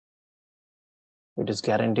 It is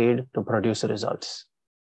guaranteed to produce results.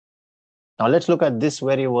 Now let's look at this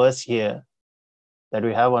very verse here that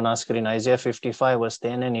we have on our screen, Isaiah 55, verse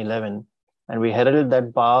 10 and 11. And we herald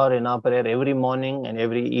that power in our prayer every morning and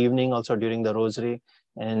every evening, also during the rosary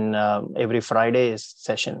and every Friday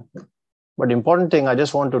session. But the important thing I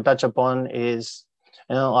just want to touch upon is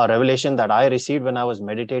a revelation that I received when I was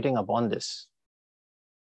meditating upon this.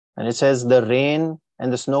 And it says the rain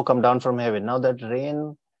and the snow come down from heaven. Now that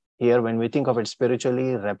rain here, when we think of it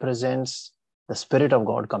spiritually, represents the Spirit of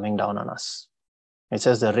God coming down on us. It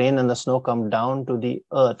says the rain and the snow come down to the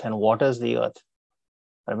earth and waters the earth.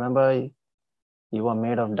 Remember, you are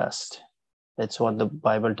made of dust. That's what the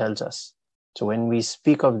Bible tells us. So when we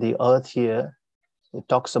speak of the earth here, it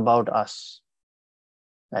talks about us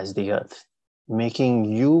as the earth, making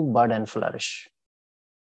you bud and flourish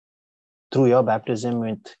through your baptism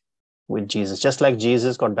with Jesus. Just like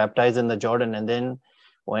Jesus got baptized in the Jordan, and then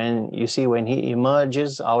when he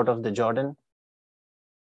emerges out of the Jordan,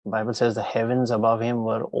 the Bible says the heavens above him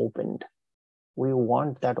were opened. We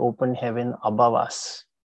want that open heaven above us.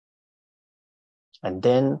 And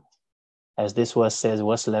then, as this verse says,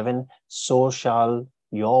 verse 11, so shall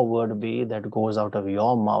your word be that goes out of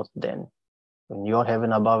your mouth then. When your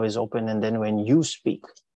heaven above is open, and then when you speak,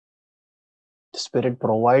 the Spirit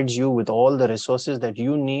provides you with all the resources that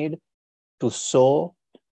you need to sow.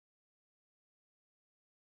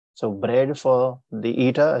 So bread for the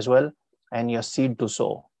eater as well, and your seed to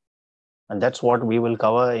sow. And that's what we will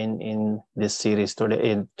cover in this series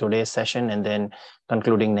today, in today's session, and then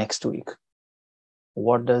concluding next week.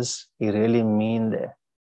 What does he really mean there?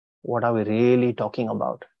 What are we really talking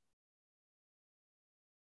about?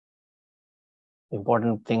 The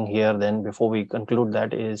important thing here then, before we conclude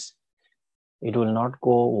that, is it will not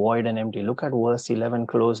go void and empty. Look at verse 11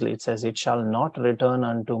 closely. It says, it shall not return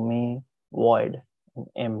unto me void and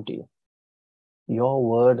empty. Your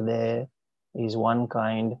word there is one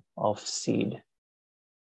kind of seed.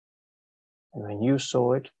 And when you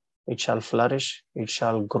sow it, it shall flourish, it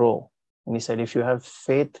shall grow. And he said, if you have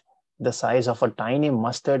faith the size of a tiny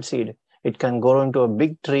mustard seed, it can grow into a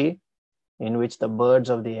big tree in which the birds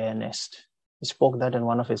of the air nest. He spoke that in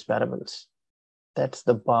one of his parables. That's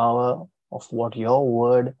the power of what your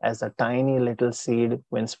word as a tiny little seed,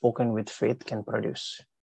 when spoken with faith, can produce.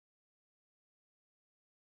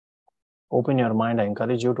 Open your mind. I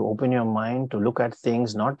encourage you to open your mind to look at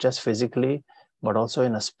things not just physically, but also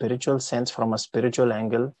in a spiritual sense, from a spiritual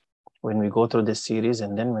angle, when we go through this series.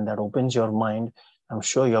 And then when that opens your mind, I'm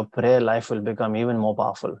sure your prayer life will become even more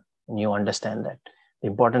powerful and you understand that. The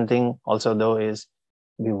important thing also, though, is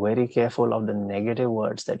be very careful of the negative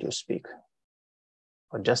words that you speak.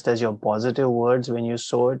 But just as your positive words, when you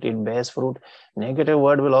sow it, it bears fruit, negative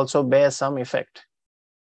word will also bear some effect.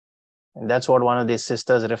 And that's what one of these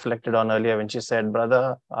sisters reflected on earlier when she said,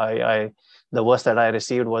 brother, the verse that I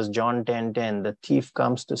received was John 10:10. The thief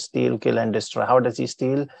comes to steal, kill, and destroy. How does he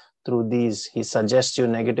steal? Through these. He suggests you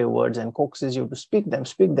negative words and coaxes you to speak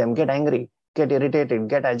them, get angry, get irritated,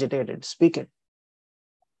 get agitated, speak it.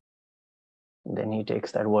 And then he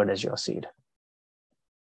takes that word as your seed.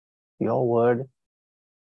 Your word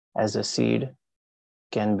as a seed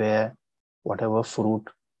can bear whatever fruit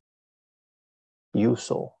you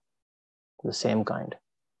sow, the same kind.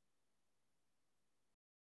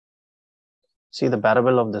 See the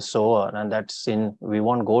parable of the sower, and that's in, we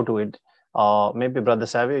won't go to it. Maybe Brother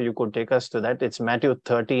Savio, you could take us to that. It's Matthew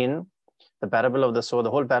 13, the parable of the sower.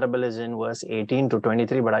 The whole parable is in verse 18 to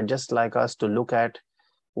 23, but I'd just like us to look at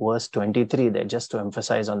verse 23 there, just to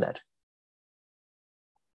emphasize on that.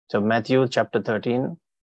 So Matthew chapter 13,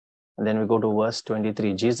 and then we go to verse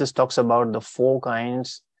 23. Jesus talks about the 4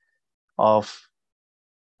 kinds of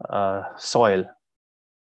soil.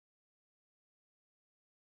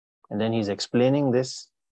 And then he's explaining this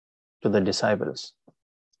to the disciples.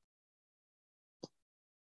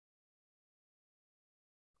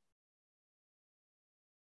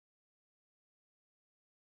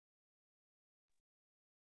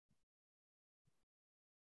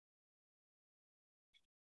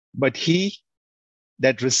 But he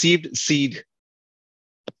that received seed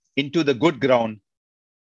into the good ground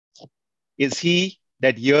is he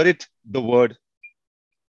that heareth the word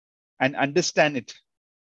and understand it,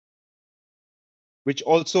 which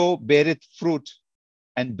also beareth fruit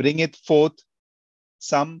and bringeth forth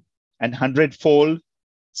some 100-fold,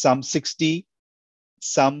 some 60,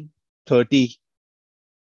 some 30.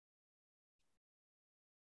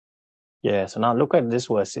 Yeah, so now look at this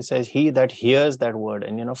verse. It says, he that hears that word,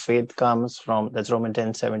 and faith comes from, that's Romans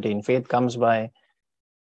 10:17. Faith comes by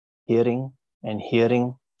hearing, and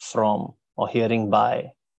hearing from, or hearing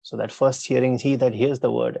by. So that first hearing is he that hears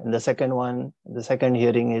the word. And the second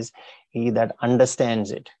hearing is he that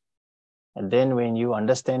understands it. And then when you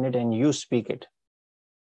understand it and you speak it,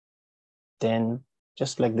 then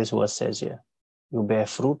just like this verse says here, you bear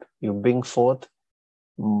fruit, you bring forth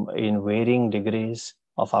in varying degrees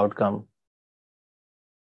of outcome.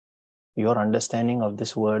 Your understanding of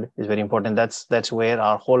this word is very important. That's where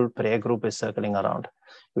our whole prayer group is circling around.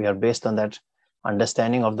 We are based on that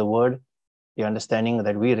understanding of the word, the understanding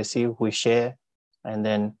that we receive, we share, and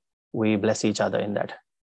then we bless each other in that.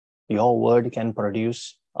 Your word can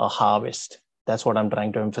produce a harvest. That's what I'm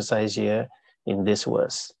trying to emphasize here in this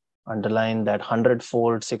verse. Underline that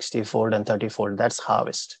 100-fold, 60-fold, and 30-fold. That's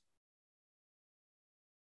harvest.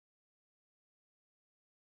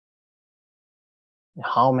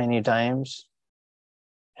 How many times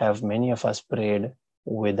have many of us prayed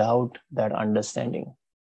without that understanding?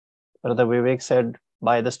 Brother Vivek said,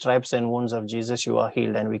 by the stripes and wounds of Jesus, you are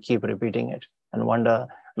healed. And we keep repeating it and wonder,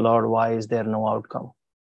 Lord, why is there no outcome?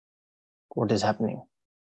 What is happening?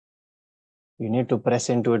 You need to press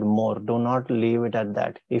into it more. Do not leave it at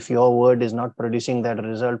that. If your word is not producing that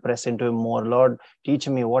result, press into it more. Lord, teach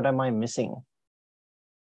me, what am I missing?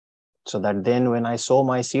 So that then when I sow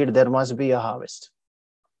my seed, there must be a harvest.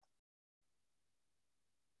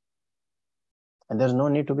 And there's no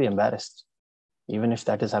need to be embarrassed, even if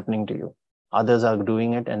that is happening to you. Others are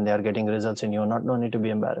doing it and they are getting results and you're not. No need to be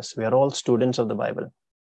embarrassed. We are all students of the Bible.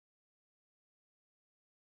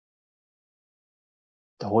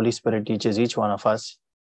 The Holy Spirit teaches each one of us.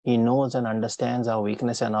 He knows and understands our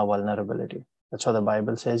weakness and our vulnerability. That's what the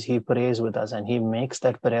Bible says. He prays with us and he makes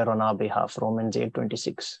that prayer on our behalf. Romans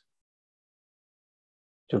 8:26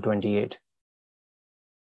 to 28.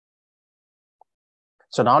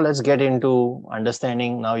 So now let's get into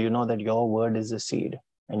understanding. Now you know that your word is a seed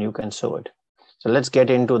and you can sow it. So let's get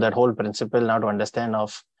into that whole principle now to understand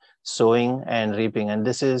of sowing and reaping. And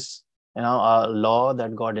this is, a law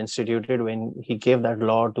that God instituted when he gave that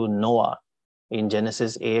law to Noah in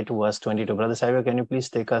Genesis 8, verse 22. Brother Savio, can you please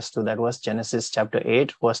take us to that verse? Genesis chapter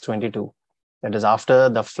 8, verse 22. That is after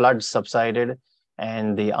the flood subsided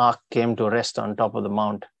and the ark came to rest on top of the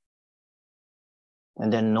mount.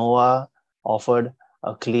 And then Noah offered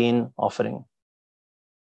a clean offering.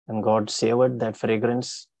 And God savored that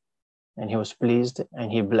fragrance and he was pleased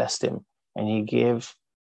and he blessed him. And he gave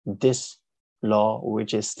this law,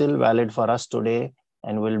 which is still valid for us today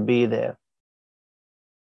and will be there.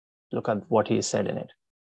 Look at what he said in it.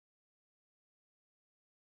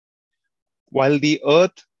 While the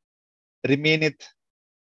earth remaineth,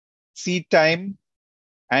 seed time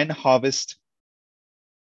and harvest,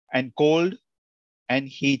 and cold and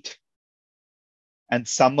heat, and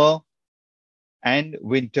summer and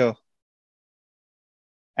winter,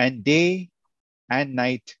 and day and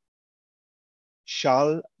night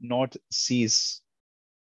shall not cease.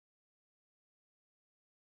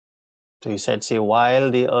 So he said, see,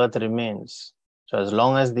 while the earth remains, so as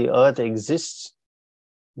long as the earth exists,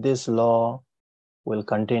 this law will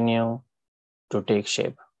continue to take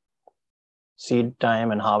shape. Seed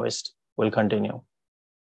time and harvest will continue.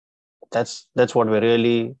 That's what we're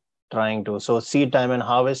really trying to. So seed time and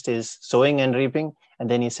harvest is sowing and reaping. And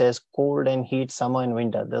then he says cold and heat, summer and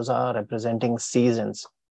winter. Those are representing seasons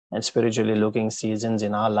and spiritually looking seasons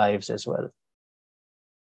in our lives as well.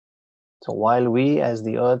 So while we as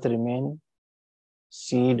the earth remain,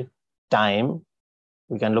 seed time,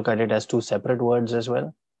 we can look at it as two separate words as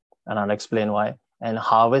well. And I'll explain why. And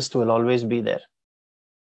harvest will always be there.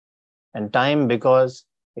 And time, because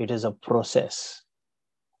it is a process.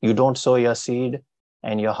 You don't sow your seed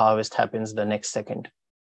and your harvest happens the next second.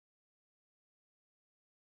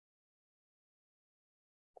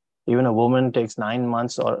 Even a woman takes 9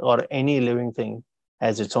 months or any living thing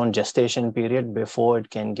has its own gestation period before it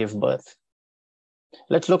can give birth.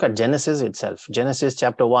 Let's look at Genesis itself. Genesis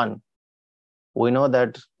chapter 1. We know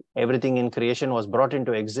that everything in creation was brought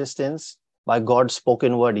into existence by God's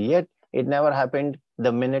spoken word, yet it never happened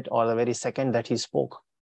the minute or the very second that he spoke.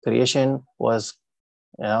 Creation was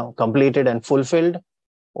completed and fulfilled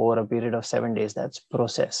over a period of 7 days. That's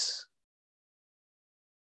process.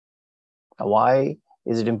 Why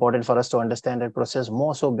is it important for us to understand that process?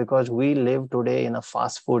 More so because we live today in a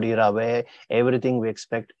fast food era where everything we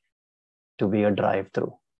expect to be a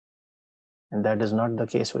drive-through. And that is not the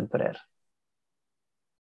case with prayer.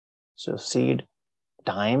 So seed,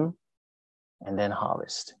 time, and then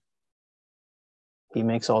harvest. He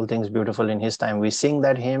makes all things beautiful in his time. We sing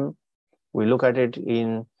that hymn. We look at it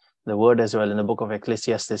in the word as well in the book of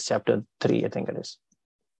Ecclesiastes chapter 3, I think it is.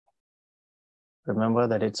 Remember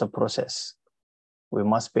that it's a process. We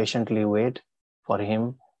must patiently wait for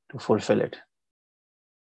him to fulfill it.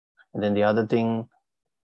 And then the other thing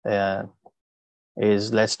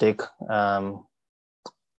is, let's take another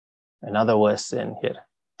verse in here.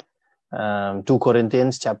 2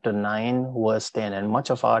 Corinthians chapter 9, verse 10. And much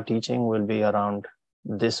of our teaching will be around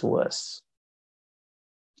this verse.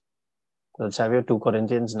 So let's have your 2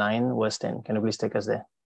 Corinthians 9, verse 10. Can you please take us there?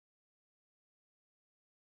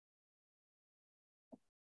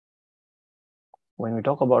 When we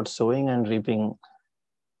talk about sowing and reaping,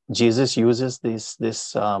 Jesus uses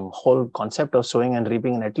this whole concept of sowing and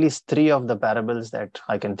reaping in at least 3 of the parables that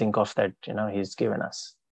I can think of that he's given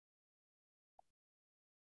us.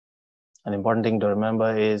 An important thing to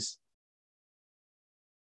remember is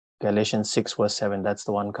Galatians 6, verse 7. That's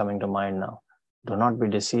the one coming to mind now. Do not be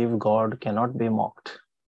deceived. God cannot be mocked.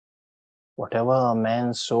 Whatever a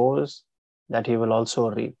man sows, that he will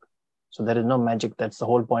also reap. So there is no magic. That's the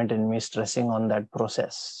whole point in me stressing on that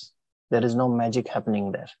process. There is no magic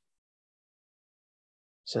happening there. It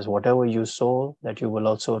says, whatever you sow, that you will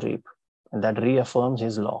also reap. And that reaffirms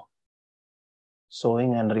his law.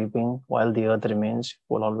 Sowing and reaping while the earth remains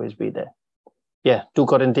will always be there. Yeah, 2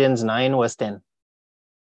 Corinthians 9, verse 10.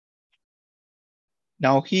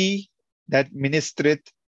 Now he that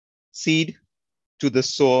ministereth seed to the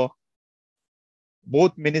sower,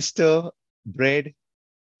 both minister bread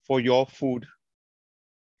for your food,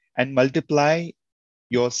 and multiply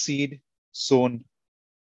your seed sown,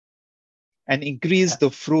 and increase the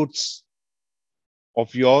fruits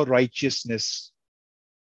of your righteousness.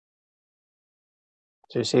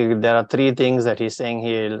 So you see, there are 3 things that he's saying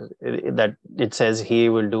here, that it says he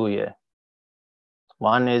will do here.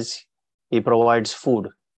 One is he provides food.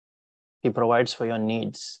 He provides for your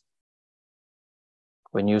needs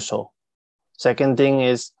when you sow. Second thing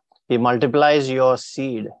is he multiplies your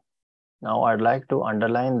seed. Now I'd like to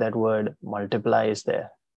underline that word multiplies there.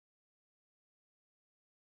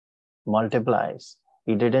 Multiplies.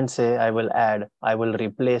 He didn't say I will add, I will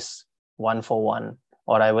replace 1 for 1,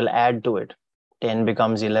 or I will add to it. 10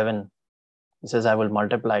 becomes 11. He says I will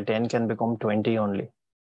multiply. 10 can become 20 only.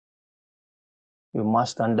 You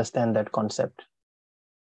must understand that concept,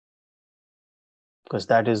 because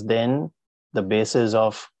that is then the basis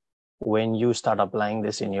of when you start applying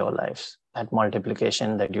this in your lives, that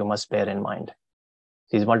multiplication that you must bear in mind.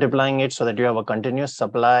 He's multiplying it so that you have a continuous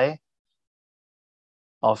supply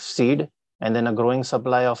of seed and then a growing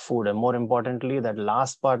supply of food. And more importantly, that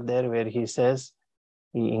last part there where he says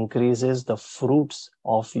he increases the fruits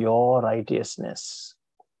of your righteousness.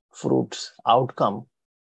 Fruits, outcome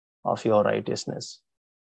of your righteousness.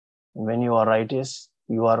 And when you are righteous,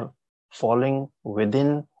 you are falling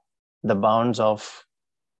within the bounds of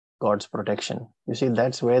God's protection. You see,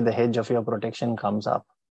 that's where the hedge of your protection comes up.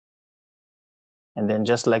 And then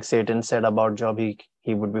just like Satan said about Job,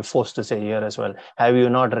 he would be forced to say here as well, have you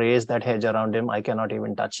not raised that hedge around him? I cannot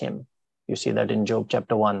even touch him. You see that in Job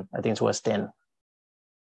chapter 1, I think it's verse 10.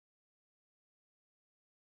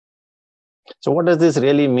 So what does this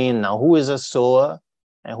really mean now? Who is a sower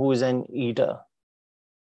and who is an eater?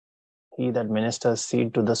 He that ministers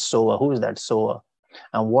seed to the sower. Who is that sower?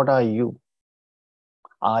 And what are you?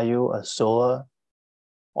 Are you a sower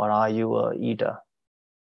or are you a eater?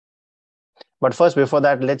 But first, before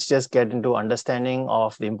that, let's just get into understanding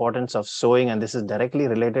of the importance of sowing. And this is directly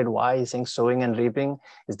related. Why he's saying sowing and reaping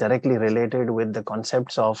is directly related with the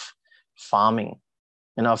concepts of farming.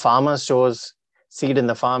 You know, a farmer sows seed in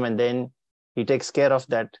the farm and then he takes care of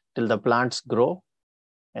that till the plants grow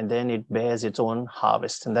and then it bears its own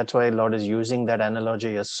harvest. And that's why the Lord is using that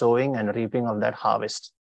analogy of sowing and reaping of that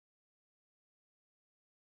harvest.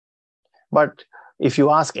 But if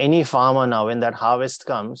you ask any farmer now, when that harvest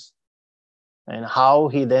comes, and how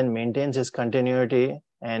he then maintains his continuity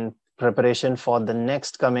and preparation for the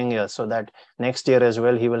next coming year, so that next year as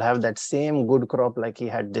well, he will have that same good crop like he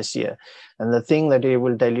had this year. And the thing that he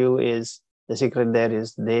will tell you is, the secret there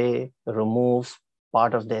is they remove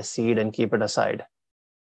part of their seed and keep it aside.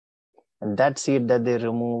 And that seed that they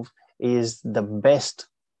remove is the best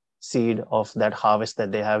seed of that harvest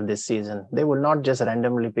that they have this season. They will not just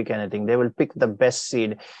randomly pick anything. They will pick the best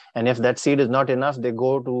seed. And if that seed is not enough, they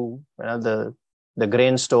go to the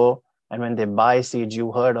grain store. And when they buy seeds,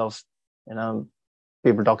 you heard of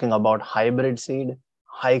people talking about hybrid seed,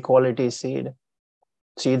 high quality seed,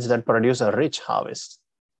 seeds that produce a rich harvest.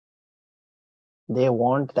 They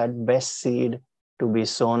want that best seed to be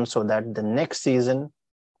sown so that the next season,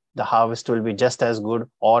 the harvest will be just as good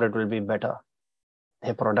or it will be better.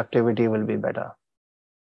 Their productivity will be better.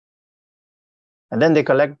 And then they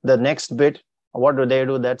collect the next bit. What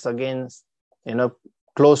do? That's again,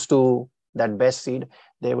 close to that best seed.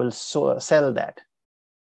 They will sell that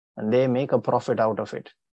and they make a profit out of it.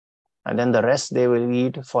 And then the rest they will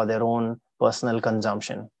eat for their own personal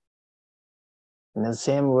consumption. In the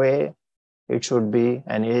same way, it should be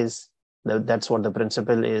and is. That's what the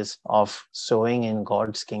principle is of sowing in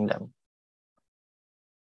God's kingdom.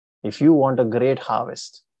 If you want a great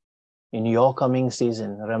harvest in your coming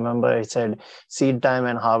season, remember it said seed time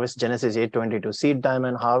and harvest, Genesis 8:22, seed time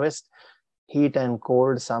and harvest, heat and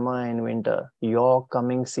cold, summer and winter, your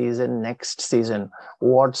coming season, next season,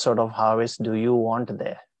 what sort of harvest do you want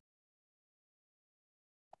there?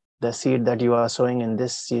 The seed that you are sowing in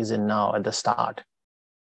this season now at the start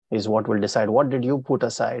is what will decide what did you put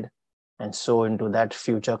aside and sow into that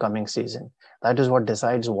future coming season. That is what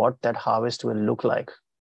decides what that harvest will look like.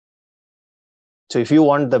 So if you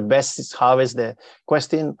want the best harvest, the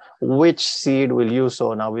question, which seed will you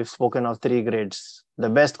sow? Now we've spoken of 3 grades, the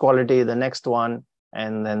best quality, the next one,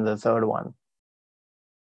 and then the third one.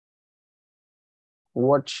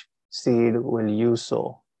 Which seed will you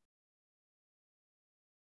sow?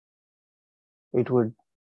 It would,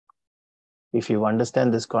 if you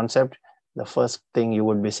understand this concept, the first thing you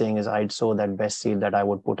would be saying is, I'd sow that best seed that I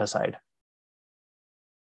would put aside.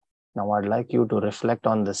 Now I'd like you to reflect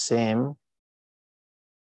on the same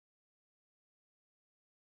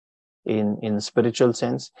in spiritual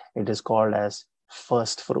sense. It is called as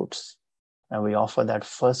first fruits. And we offer that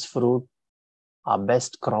first fruit, our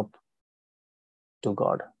best crop, to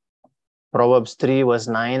God. Proverbs 3 verse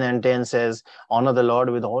 9 and 10 says, honor the Lord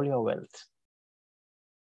with all your wealth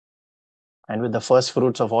and with the first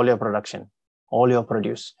fruits of all your production, all your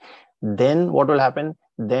produce. Then what will happen?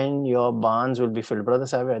 then your barns will be filled. Brother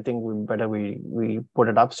Savi, I think we put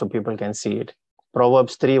it up so people can see it.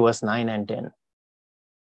 Proverbs 3 verse 9 and 10.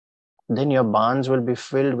 Then your barns will be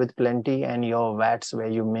filled with plenty, and your vats where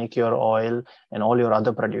you make your oil and all your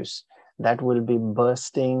other produce, that will be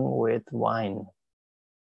bursting with wine.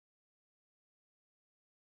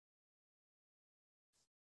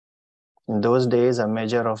 In those days, a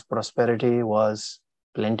measure of prosperity was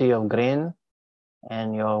plenty of grain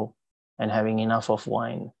and having enough of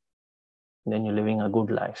wine. Then you're living a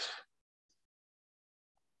good life.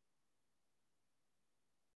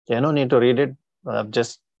 You don't need to read it. I've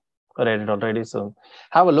just read it already. So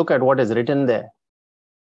have a look at what is written there.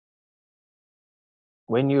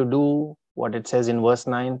 When you do what it says in verse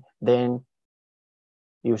 9, then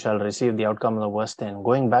you shall receive the outcome of the verse 10.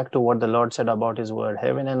 Going back to what the Lord said about his word,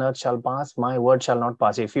 heaven and earth shall pass, my word shall not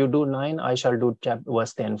pass. If you do 9, I shall do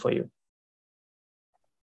verse 10 for you.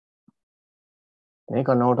 Make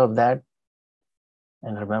a note of that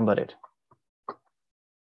and remember it.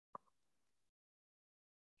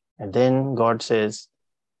 And then God says,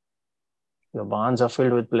 your barns are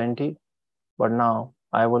filled with plenty, but now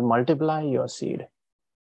I will multiply your seed.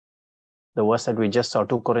 The verse that we just saw,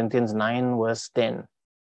 2 Corinthians 9 verse 10.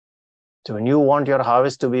 So when you want your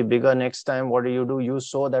harvest to be bigger next time, what do? You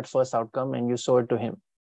sow that first outcome and you sow it to him.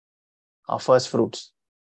 Our first fruits.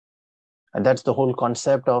 And that's the whole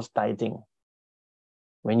concept of tithing.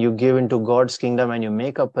 When you give into God's kingdom and you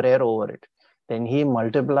make a prayer over it, then he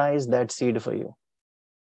multiplies that seed for you.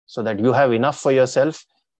 So that you have enough for yourself,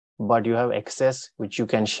 but you have excess which you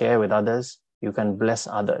can share with others. You can bless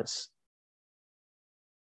others.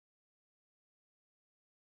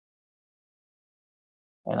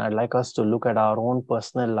 And I'd like us to look at our own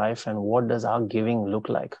personal life and what does our giving look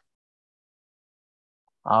like?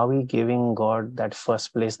 Are we giving God that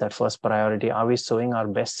first place, that first priority? Are we sowing our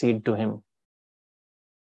best seed to him?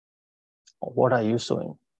 What are you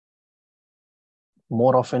sowing?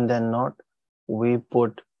 More often than not, we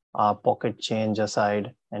put our pocket change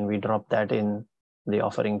aside and we drop that in the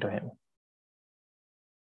offering to him.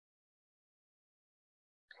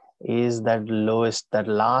 Is that lowest, that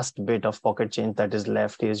last bit of pocket change that is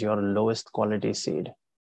left is your lowest quality seed?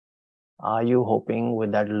 Are you hoping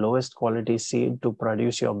with that lowest quality seed to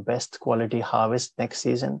produce your best quality harvest next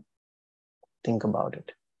season? Think about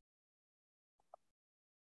it.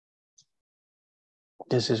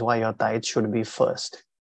 This is why your tithe should be first,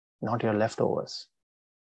 not your leftovers.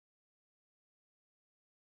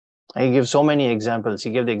 He gives so many examples.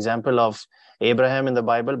 He gave the example of Abraham in the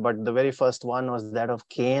Bible, but the very first one was that of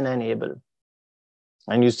Cain and Abel.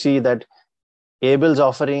 And you see that Abel's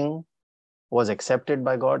offering was accepted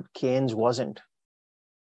by God, Cain's wasn't.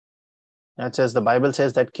 That says, the Bible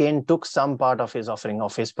says that Cain took some part of his offering,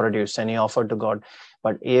 of his produce, and he offered to God.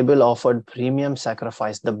 But Abel offered premium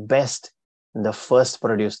sacrifice, the best, the first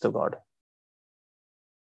produce to God.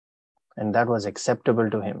 And that was acceptable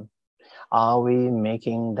to him. Are we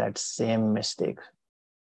making that same mistake?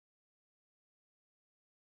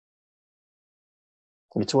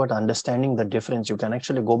 It's what understanding the difference. You can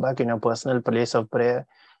actually go back in your personal place of prayer,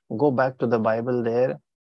 go back to the Bible there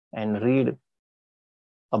and read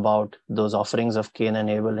about those offerings of Cain and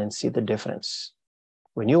Abel and see the difference.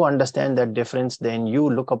 When you understand that difference, then you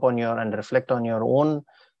look upon and reflect on your own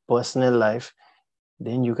personal life,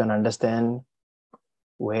 then you can understand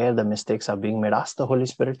where the mistakes are being made. Ask the Holy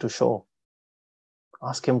Spirit to show.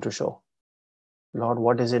 Ask him to show. Lord,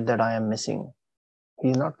 what is it that I am missing?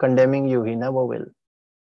 He's not condemning you. He never will.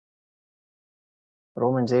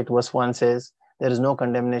 Romans 8 verse 1 says, there is no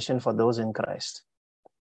condemnation for those in Christ.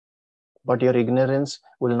 But your ignorance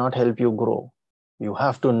will not help you grow. You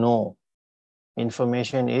have to know.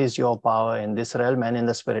 Information is your power in this realm and in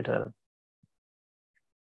the spirit realm.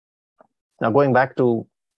 Now going back to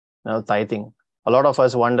tithing, a lot of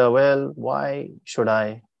us wonder, well, why should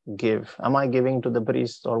I give? Am I giving to the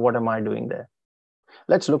priest or what am I doing there?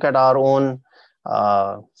 Let's look at our own,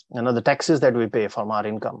 the taxes that we pay from our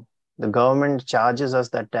income. The government charges us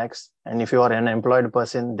that tax. And if you are an employed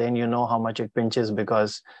person, then you know how much it pinches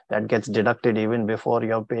because that gets deducted even before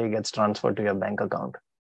your pay gets transferred to your bank account.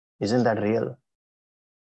 Isn't that real?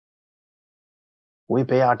 We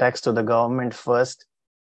pay our tax to the government first,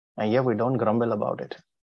 and yet we don't grumble about it.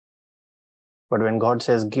 But when God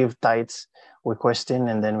says give tithes, we question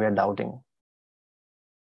and then we are doubting.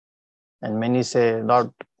 And many say, Lord,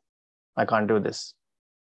 I can't do this.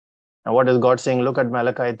 And what is God saying? Look at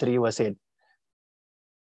Malachi 3 verse 8.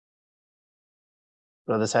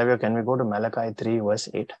 Brother Savio, can we go to Malachi 3 verse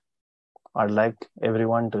 8? I'd like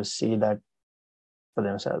everyone to see that for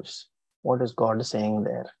themselves. What is God saying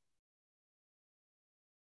there?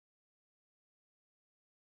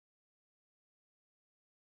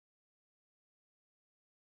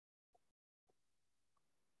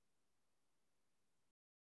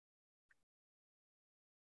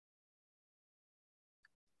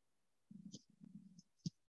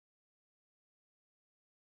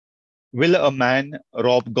 Will a man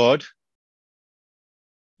rob God?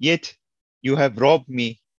 Yet you have robbed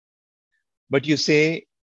me. But you say,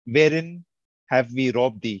 wherein have we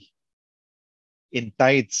robbed thee? In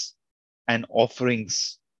tithes and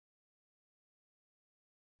offerings.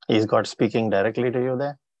 Is God speaking directly to you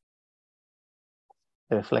there?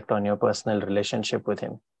 Reflect on your personal relationship with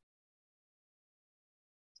him.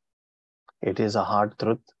 It is a hard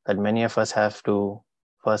truth that many of us have to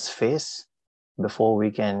first face before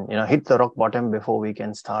we can, hit the rock bottom before we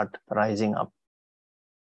can start rising up.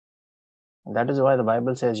 That is why the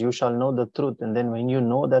Bible says you shall know the truth. And then when you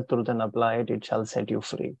know that truth and apply it, it shall set you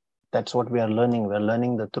free. That's what we are learning. We're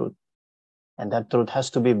learning the truth. And that truth has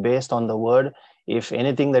to be based on the word. If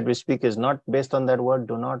anything that we speak is not based on that word,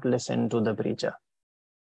 do not listen to the preacher.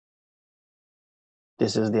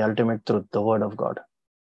 This is the ultimate truth, the word of God.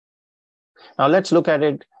 Now let's look at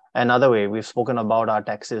it another way. We've spoken about our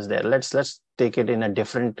taxes there. Let's take it in a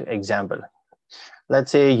different example.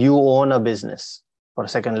 Let's say you own a business. For a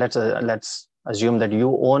second, let's assume that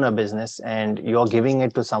you own a business and you're giving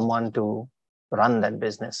it to someone to run that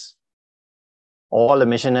business. All the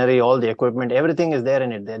machinery, all the equipment, everything is there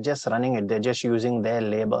in it. They're just running it. They're just using their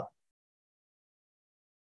labor.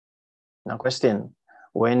 Now question,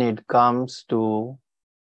 when it comes to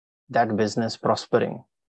that business prospering,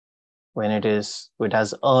 when it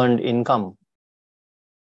has earned income,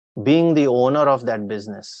 being the owner of that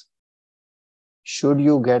business, should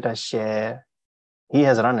you get a share? He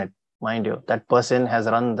has run it, mind you. That person has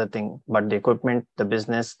run the thing, but the equipment, the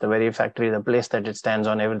business, the very factory, the place that it stands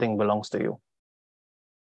on, everything belongs to you.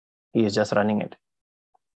 He is just running it.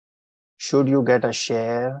 Should you get a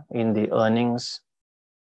share in the earnings,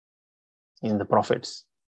 in the profits?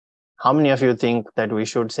 How many of you think that we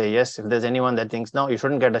should say yes? If there's anyone that thinks, no, you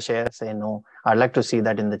shouldn't get a share, say no. I'd like to see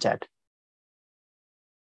that in the chat.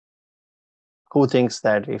 Who thinks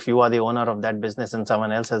that if you are the owner of that business and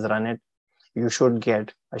someone else has run it, you should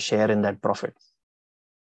get a share in that profit?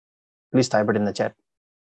 Please type it in the chat.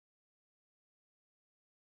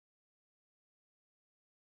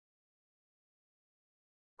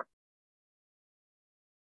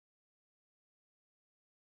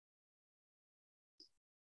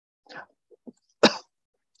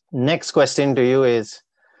 Next question to you is,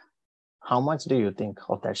 how much do you think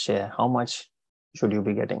of that share? How much should you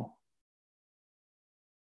be getting?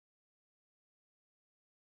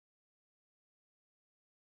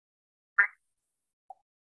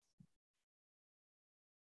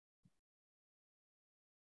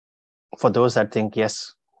 For those that think,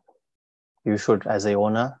 yes, you should, as a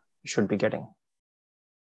owner, you should be getting.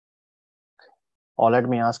 Or let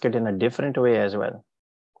me ask it in a different way as well.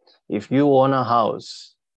 If you own a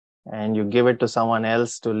house and you give it to someone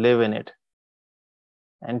else to live in it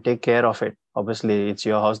and take care of it, obviously it's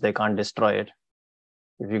your house, they can't destroy it.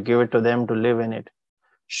 If you give it to them to live in it,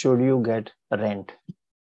 should you get rent?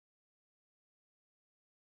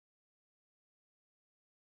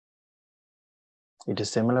 It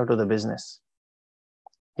is similar to the business.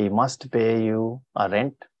 He must pay you a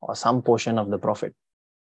rent or some portion of the profit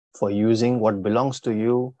for using what belongs to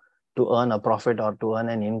you to earn a profit or to earn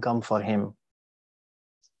an income for him.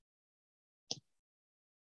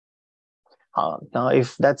 Now,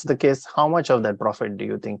 if that's the case, how much of that profit do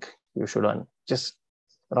you think you should earn? Just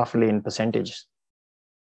roughly in percentage.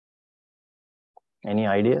 Any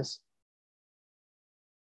ideas?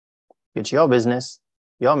 It's your business,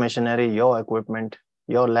 your machinery, your equipment,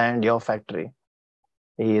 your land, your factory.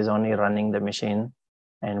 He is only running the machine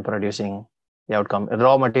and producing the outcome.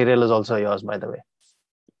 Raw material is also yours, by the way.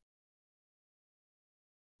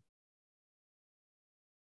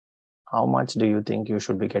 How much do you think you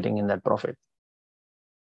should be getting in that profit?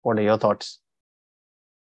 What are your thoughts?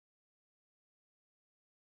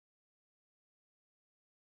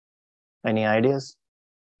 Any ideas?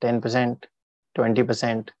 10%,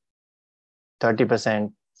 20%,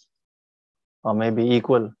 30%, or maybe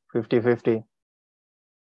equal, 50-50?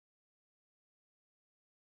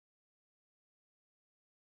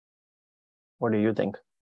 What do you think?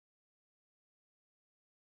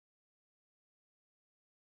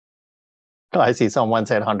 I see someone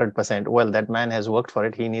said 100%. Well, that man has worked for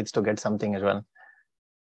it. He needs to get something as well.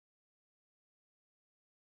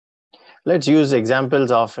 Let's use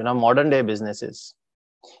examples of modern day businesses.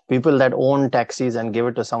 People that own taxis and give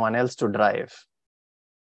it to someone else to drive.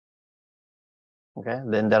 Okay.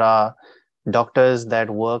 Then there are doctors that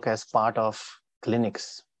work as part of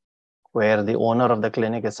clinics where the owner of the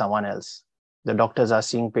clinic is someone else. The doctors are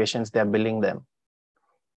seeing patients, they're billing them.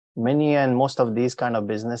 Many and most of these kind of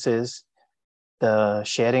businesses, the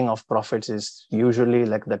sharing of profits is usually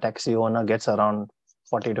like the taxi owner gets around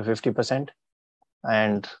 40 to 50%.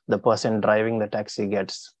 and the person driving the taxi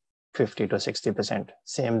gets 50 to 60%.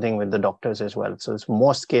 Same thing with the doctors as well. So it's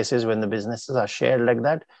most cases when the businesses are shared like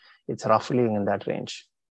that, it's roughly in that range.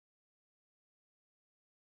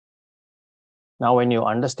 Now, when you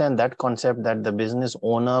understand that concept that the business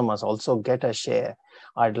owner must also get a share,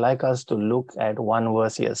 I'd like us to look at one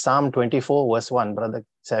verse here. Psalm 24, verse 1. Brother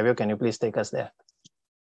Savio, can you please take us there?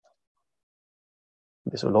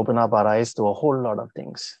 This will open up our eyes to a whole lot of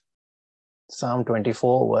things. Psalm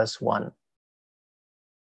 24, verse 1.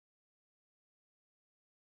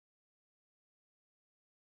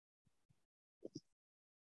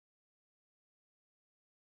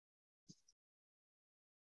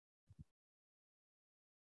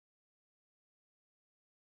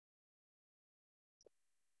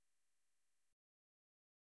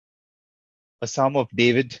 A Psalm of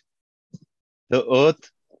David. The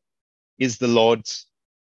earth is the Lord's,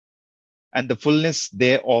 and the fullness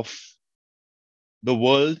thereof, the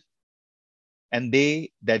world, and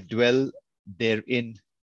they that dwell therein.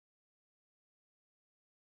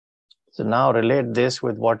 So now relate this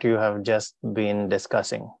with what you have just been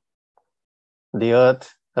discussing. The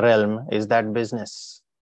earth realm is that business,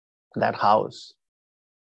 that house.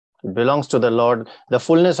 It belongs to the Lord. The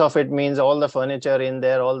fullness of it means all the furniture in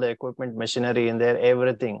there, all the equipment, machinery in there,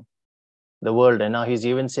 everything, the world. And now he's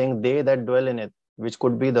even saying they that dwell in it, which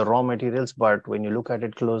could be the raw materials, but when you look at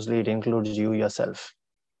it closely, it includes you yourself.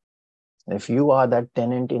 If you are that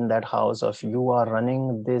tenant in that house, or if you are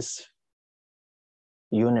running this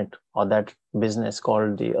unit or that business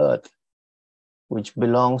called the earth, which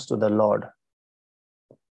belongs to the Lord,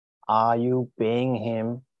 are you paying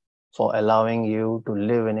him for allowing you to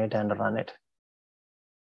live in it and run it?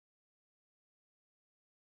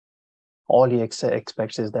 All he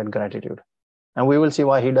expects is that gratitude. And we will see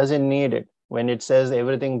why he doesn't need it. When it says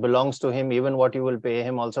everything belongs to him, even what you will pay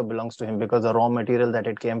him also belongs to him, because the raw material that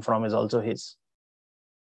it came from is also his.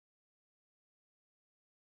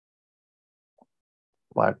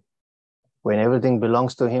 But when everything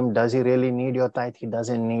belongs to him, does he really need your tithe? He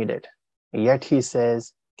doesn't need it. Yet he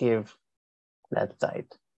says, give that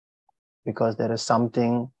tithe, because there is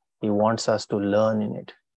something he wants us to learn in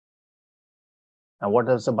it. And what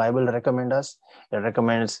does the Bible recommend us? It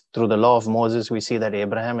recommends, through the law of Moses, we see that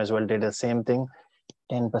Abraham as well did the same thing,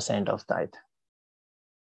 10% of tithe.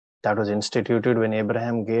 That was instituted when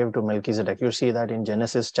Abraham gave to Melchizedek. You see that in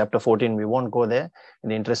Genesis chapter 14. We won't go there in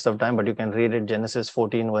the interest of time, but you can read it, Genesis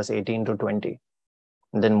 14, verse 18 to 20.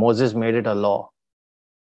 And then Moses made it a law.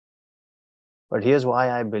 But here's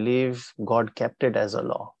why I believe God kept it as a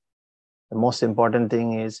law. The most important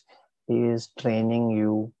thing is he is training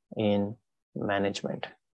you in management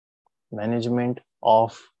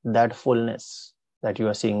of that fullness that you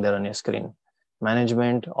are seeing there on your screen,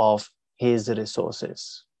 management of his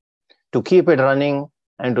resources, to keep it running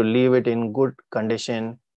and to leave it in good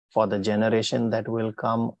condition for the generation that will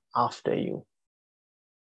come after you,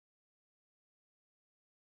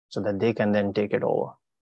 so that they can then take it over.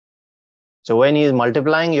 So when he is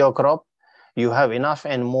multiplying your crop, you have enough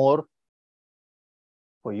and more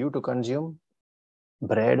for you to consume,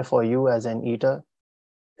 bread for you as an eater,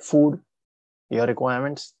 food, your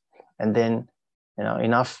requirements, and then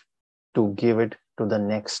enough to give it to the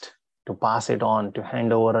next, to pass it on, to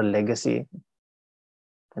hand over a legacy.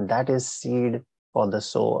 And that is seed for the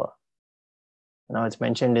sower. Now it's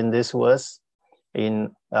mentioned in this verse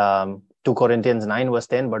in 2 Corinthians 9 verse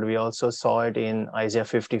 10, but we also saw it in Isaiah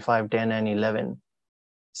 55, 10 and 11.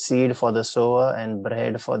 Seed for the sower and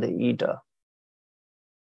bread for the eater.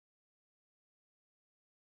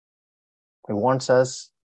 He wants us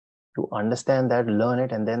to understand that, learn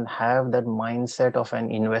it, and then have that mindset of an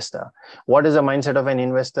investor. What is the mindset of an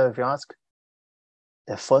investor, if you ask?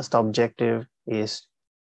 The first objective is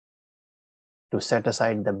to set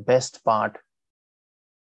aside the best part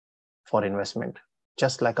for investment,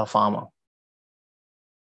 just like a farmer.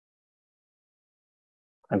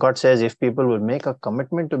 And God says if people will make a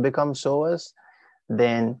commitment to become sowers,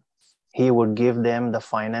 then he would give them the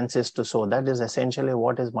finances to sow. That is essentially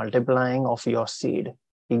what is multiplying of your seed.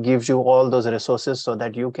 He gives you all those resources so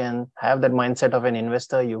that you can have that mindset of an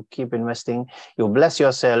investor. You keep investing, you bless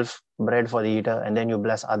yourself, bread for the eater, and then you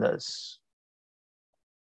bless others.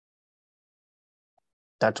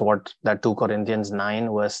 That's what that 2 Corinthians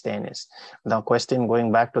 9 verse 10 is. The question,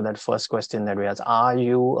 going back to that first question that we asked, are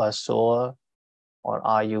you a sower or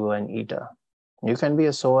are you an eater? You can be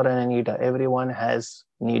a sower and an eater. Everyone has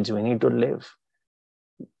needs. We need to live.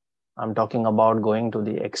 I'm talking about going to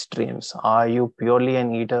the extremes. Are you purely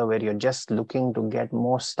an eater where you're just looking to get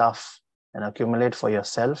more stuff and accumulate for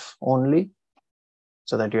yourself only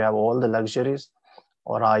so that you have all the luxuries?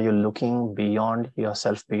 Or are you looking beyond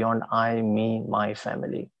yourself, beyond I, me, my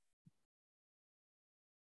family?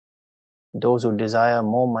 Those who desire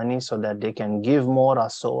more money so that they can give more are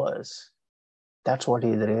sowers. That's what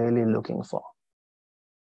he's really looking for.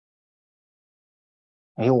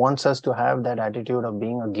 He wants us to have that attitude of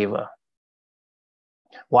being a giver.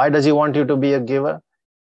 Why does he want you to be a giver?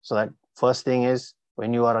 So that first thing is,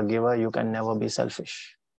 when you are a giver, you can never be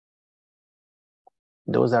selfish.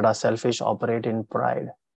 Those that are selfish operate in pride.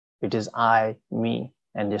 It is I, me,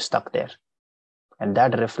 and they're stuck there. And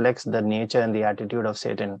that reflects the nature and the attitude of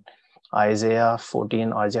Satan. Isaiah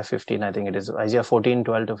 14, Isaiah 15, I think it is. Isaiah 14,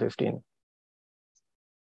 12 to 15.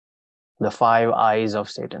 The 5 eyes of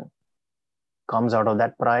Satan comes out of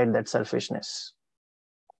that pride, that selfishness.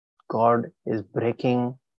 God is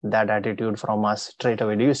breaking that attitude from us straight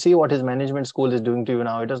away. Do you see what his management school is doing to you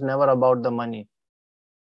now? It is never about the money.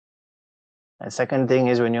 And second thing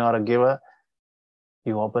is, when you are a giver,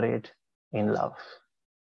 you operate in love,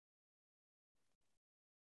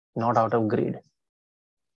 not out of greed.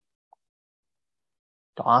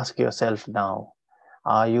 To ask yourself now,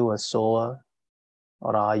 are you a sower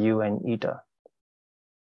or are you an eater?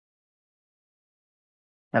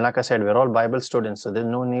 And like I said, we're all Bible students, so there's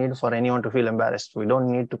no need for anyone to feel embarrassed. We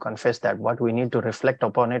don't need to confess that, but we need to reflect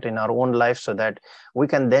upon it in our own life so that we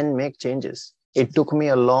can then make changes. It took me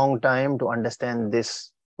a long time to understand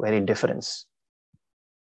this very difference.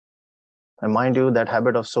 And mind you, that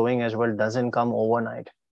habit of sowing as well doesn't come overnight.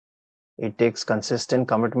 It takes consistent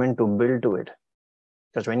commitment to build to it.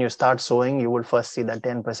 Because when you start sowing, you will first see that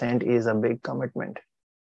 10% is a big commitment.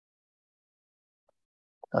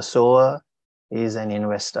 A sower is an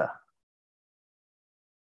investor.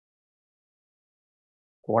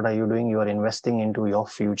 What are you doing? You are investing into your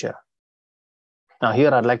future. Now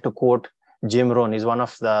here I'd like to quote Jim Rohn. He's one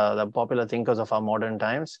of the popular thinkers of our modern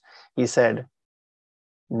times. He said,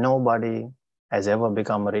 nobody has ever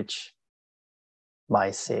become rich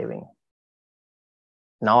by saving.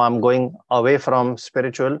 Now I'm going away from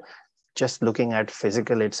spiritual, just looking at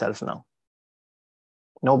physical itself now.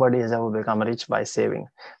 Nobody has ever become rich by saving.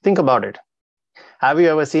 Think about it. Have you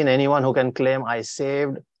ever seen anyone who can claim, I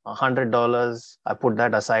saved $100, I put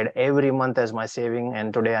that aside every month as my saving,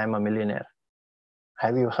 and today I'm a millionaire?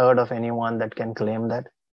 Have you heard of anyone that can claim that?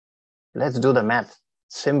 Let's do the math,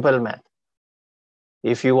 simple math.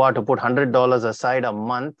 If you are to put $100 aside a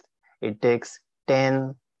month, it takes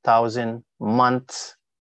 10,000 months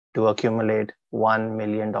to accumulate $1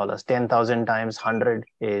 million. 10,000 times 100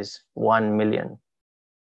 is 1 million.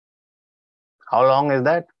 How long is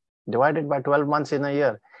that? Divided by 12 months in a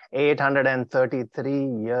year. 833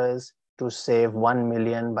 years to save 1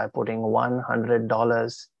 million by putting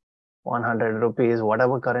 $100, 100 rupees,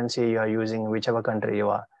 whatever currency you are using, whichever country you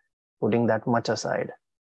are, putting that much aside.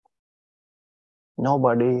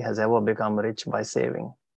 Nobody has ever become rich by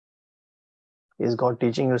saving. Is God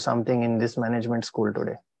teaching you something in this management school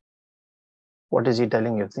today? What is he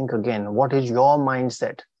telling you? Think again. What is your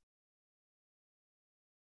mindset?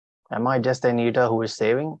 Am I just an eater who is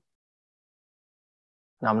saving?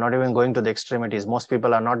 Now, I'm not even going to the extremities. Most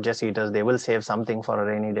people are not just eaters. They will save something for a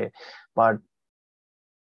rainy day. But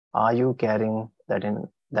are you carrying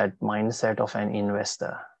that mindset of an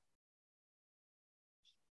investor?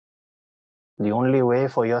 The only way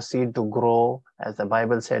for your seed to grow, as the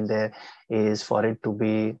Bible said there, is for it to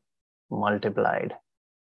be multiplied.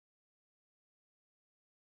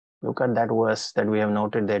 Look at that verse that we have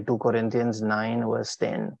noted there, 2 Corinthians 9, verse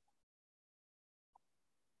 10.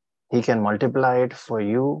 He can multiply it for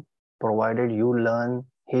you, provided you learn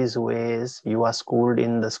his ways. You are schooled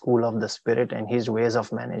in the school of the Spirit and his ways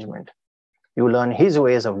of management. You learn his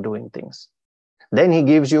ways of doing things. Then he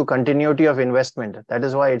gives you continuity of investment. That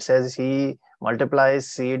is why it says he multiplies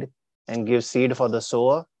seed and gives seed for the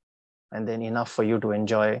sower, and then enough for you to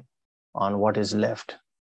enjoy on what is left.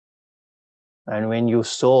 And when you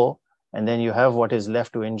sow and then you have what is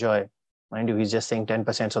left to enjoy, mind you, he's just saying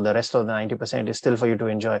 10%, so the rest of the 90% is still for you to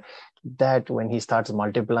enjoy. That, when he starts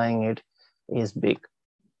multiplying it, is big.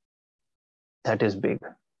 That is big.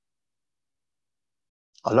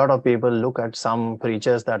 A lot of people look at some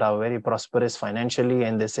preachers that are very prosperous financially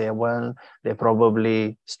and they say, well, they're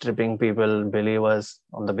probably stripping people, believers,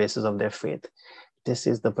 on the basis of their faith. This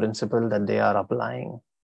is the principle that they are applying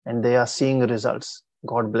and they are seeing results.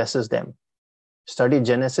 God blesses them. Study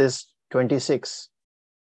Genesis 26.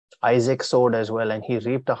 Isaac sowed as well, and he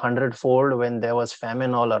reaped 100-fold when there was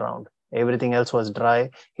famine all around. Everything else was dry.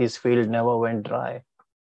 His field never went dry.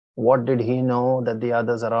 What did he know that the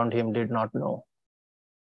others around him did not know?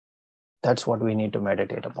 That's what we need to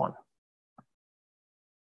meditate upon.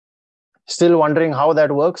 Still wondering how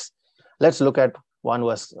that works? Let's look at one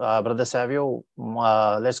verse. Brother Savio,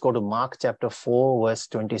 let's go to Mark chapter 4, verse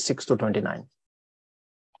 26 to 29.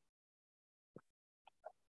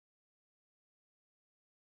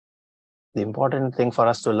 The important thing for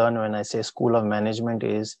us to learn when I say School of Management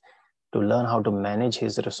is to learn how to manage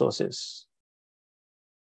his resources.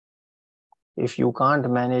 If you can't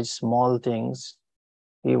manage small things,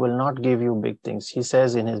 he will not give you big things. He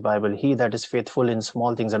says in his Bible, he that is faithful in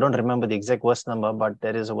small things. I don't remember the exact verse number, but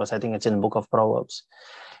there is a verse, I think it's in the book of Proverbs.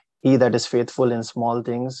 He that is faithful in small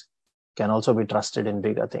things can also be trusted in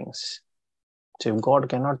bigger things. So if God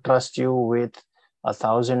cannot trust you with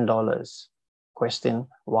 $1,000, question,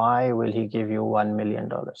 why will he give you $1 million?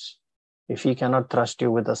 If he cannot trust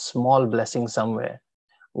you with a small blessing somewhere,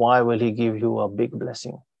 why will he give you a big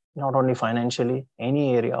blessing? Not only financially,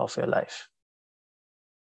 any area of your life.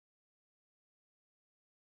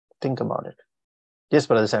 Think about it. Yes,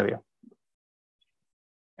 Brother Savio.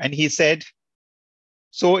 And he said,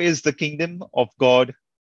 so is the kingdom of God,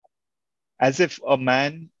 as if a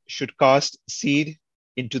man should cast seed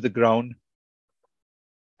into the ground,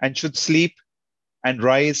 and should sleep and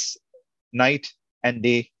rise night and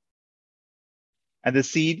day, and the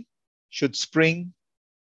seed should spring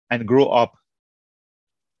and grow up.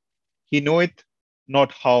 He knoweth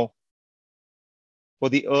not how, for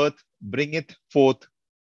the earth bringeth forth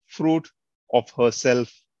fruit of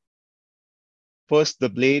herself, first the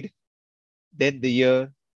blade, then the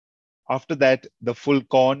ear, after that the full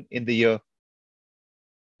corn in the ear.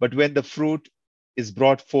 But when the fruit is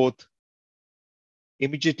brought forth,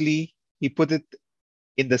 immediately he putteth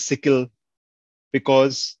in the sickle,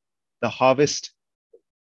 because the harvest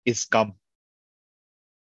is come.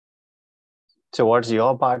 So what's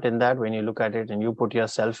your part in that when you look at it and you put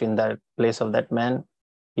yourself in that place of that man?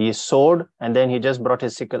 He sowed and then he just brought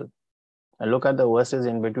his sickle. And look at the verses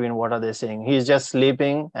in between. What are they saying? He's just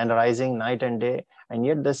sleeping and rising night and day, and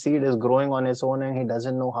yet the seed is growing on its own and he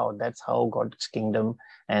doesn't know how. That's how God's kingdom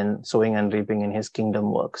and sowing and reaping in his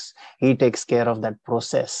kingdom works. He takes care of that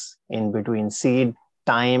process in between seed,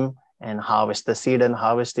 time, and harvest. The seed and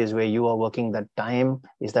harvest is where you are working. That time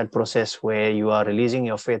is that process where you are releasing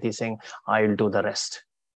your faith. He's saying, I'll do the rest.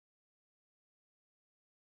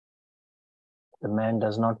 The man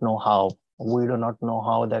does not know how. We do not know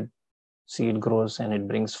how that seed grows and it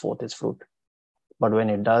brings forth its fruit. But when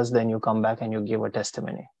it does, then you come back and you give a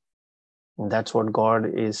testimony. And that's what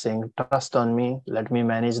God is saying. Trust on me. Let me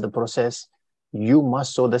manage the process. You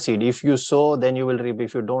must sow the seed. If you sow, then you will reap.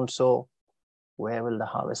 If you don't sow, where will the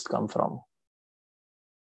harvest come from?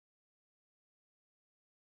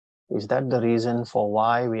 Is that the reason for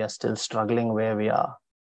why we are still struggling where we are?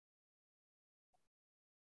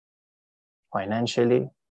 Financially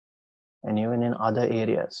and even in other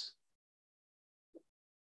areas.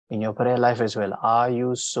 In your prayer life as well, are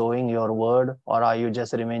you sowing your word or are you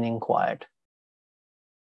just remaining quiet?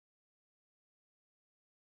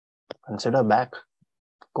 Consider back.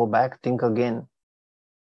 Go back, think again.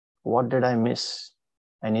 What did I miss?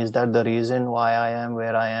 And is that the reason why I am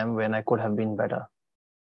where I am when I could have been better?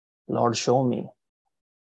 Lord, show me.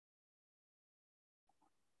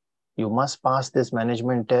 You must pass this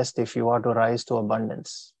management test if you are to rise to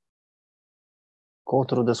abundance. Go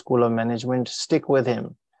through the school of management, stick with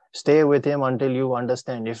him. Stay with him until you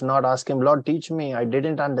understand. If not, ask him, Lord, teach me. I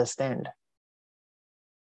didn't understand.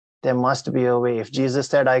 There must be a way. If Jesus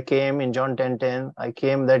said, I came in John 10:10, I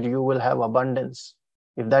came that you will have abundance.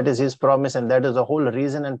 If that is his promise and that is the whole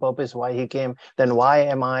reason and purpose why he came, then why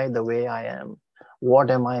am I the way I am?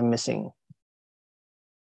 What am I missing?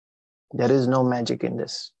 There is no magic in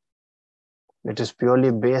this. It is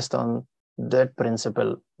purely based on that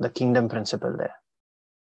principle, the kingdom principle there.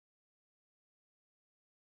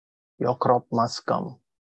 Your crop must come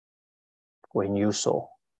when you sow.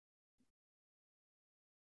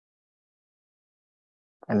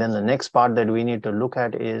 And then the next part that we need to look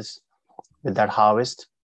at is with that harvest,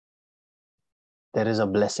 there is a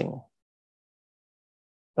blessing.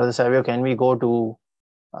 Brother Savio, can we go to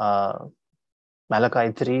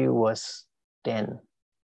Malachi 3 verse 10?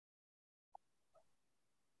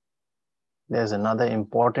 There's another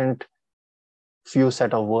important few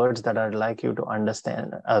set of words that I'd like you to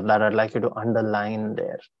understand, that I'd like you to underline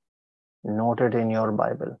there. Note it in your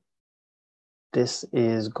Bible. This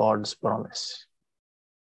is God's promise.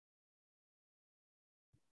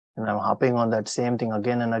 And I'm harping on that same thing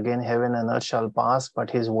again and again. Heaven and earth shall pass,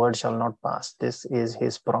 but his word shall not pass. This is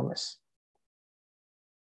his promise.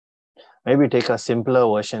 Maybe take a simpler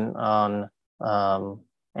version on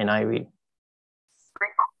NIV.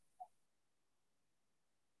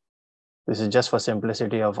 This is just for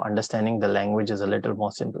simplicity of understanding. The language is a little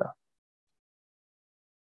more simpler.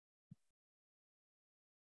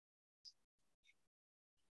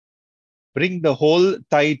 Bring the whole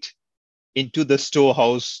tithe into the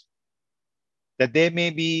storehouse, that there may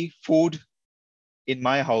be food in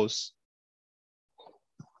my house.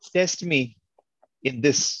 Test me in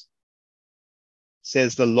this,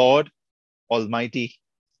 says the Lord Almighty,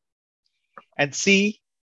 and see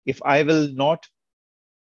if I will not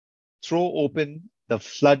throw open the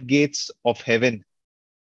floodgates of heaven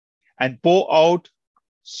and pour out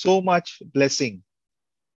so much blessing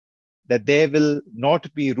that there will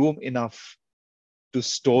not be room enough to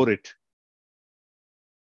store it.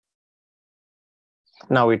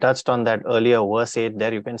 Now, we touched on that earlier, verse 8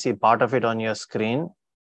 there. You can see part of it on your screen,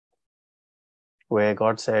 where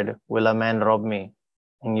God said, will a man rob me?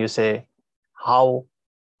 And you say, how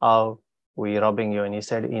are we robbing you? And he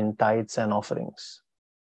said, in tithes and offerings.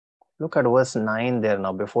 Look at verse 9 there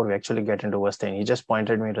now, before we actually get into verse 10. He just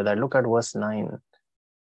pointed me to that. Look at verse 9. He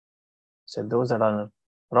said, those that are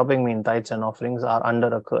robbing me in tithes and offerings are under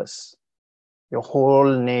a curse. Your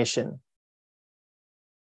whole nation.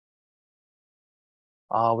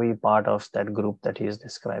 Are we part of that group that he is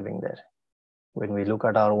describing there? When we look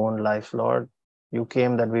at our own life, Lord, you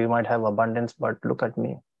came that we might have abundance, but look at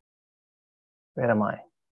me. Where am I?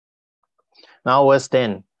 Now, verse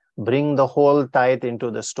 10, bring the whole tithe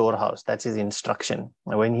into the storehouse. That's his instruction.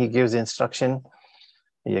 And when he gives instruction,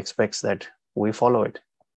 he expects that we follow it.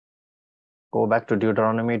 Go back to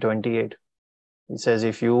Deuteronomy 28. He says,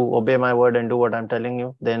 if you obey my word and do what I'm telling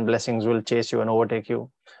you, then blessings will chase you and overtake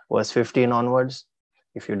you. Verse 15 onwards,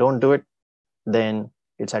 if you don't do it, then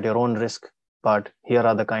it's at your own risk. But here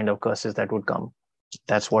are the kind of curses that would come.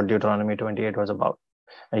 That's what Deuteronomy 28 was about.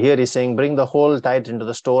 And here he's saying, bring the whole tithe into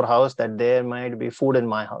the storehouse, that there might be food in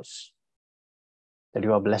my house, that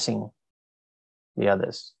you are blessing the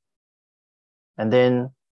others. And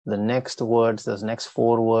then the next words, those next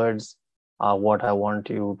 4 words are what I want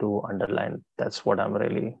you to underline. That's what I'm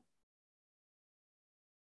really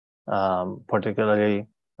particularly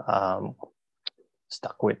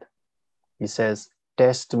stuck with. He says,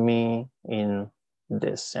 test me in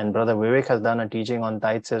this. And Brother Vivek has done a teaching on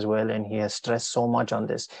tithes as well, and he has stressed so much on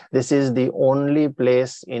this. This is the only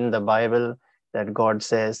place in the Bible that God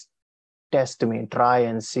says, test me, try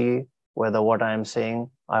and see whether what I am saying,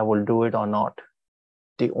 I will do it or not.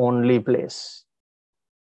 The only place.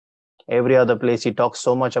 Every other place he talks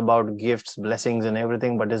so much about gifts, blessings and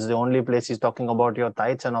everything, but this is the only place he's talking about your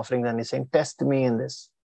tithes and offerings, and he's saying, test me in this.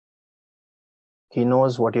 He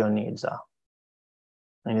knows what your needs are.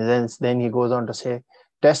 And then he goes on to say,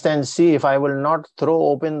 test and see if I will not throw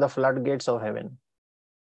open the floodgates of heaven.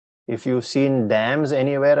 If you've seen dams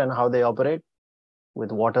anywhere and how they operate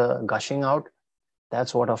with water gushing out,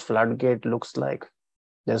 that's what a floodgate looks like.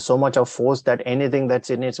 There's so much of force that anything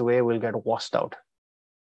that's in its way will get washed out.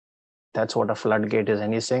 That's what a floodgate is.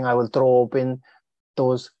 And he's saying, I will throw open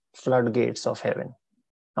those floodgates of heaven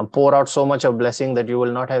and pour out so much of blessing that you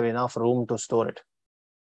will not have enough room to store it.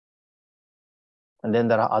 And then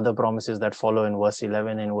there are other promises that follow in verse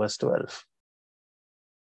 11 and verse 12.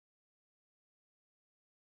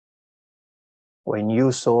 When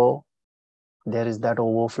you sow, there is that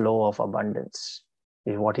overflow of abundance,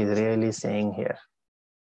 is what he's really saying here.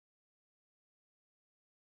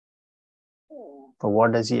 So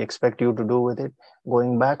what does he expect you to do with it?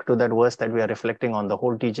 Going back to that verse that we are reflecting on, the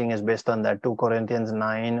whole teaching is based on that 2 Corinthians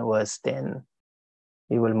 9 verse 10.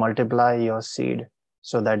 He will multiply your seed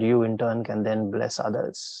so that you in turn can then bless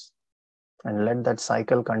others. And let that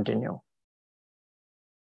cycle continue.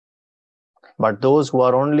 But those who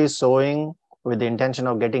are only sowing with the intention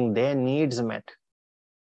of getting their needs met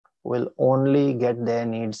will only get their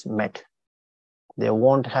needs met. They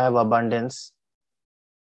won't have abundance.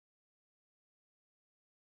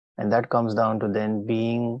 And that comes down to then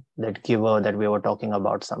being that giver that we were talking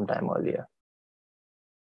about sometime earlier.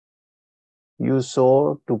 You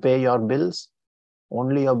sow to pay your bills,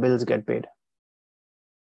 only your bills get paid.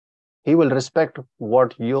 He will respect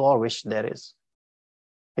what your wish there is.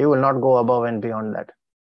 He will not go above and beyond that.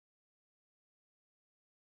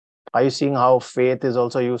 Are you seeing how faith is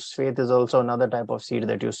also used? Faith is also another type of seed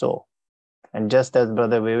that you sow. And just as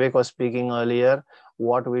Brother Vivek was speaking earlier,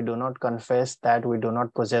 what we do not confess, that we do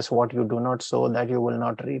not possess. What you do not sow, that you will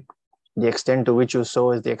not reap. The extent to which you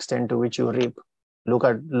sow is the extent to which you reap. Look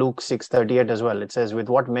at Luke 6:38 as well. It says, with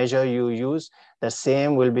what measure you use, the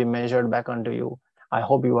same will be measured back unto you. I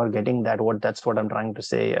hope you are getting that. That's what I'm trying to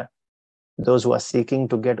say here. Those who are seeking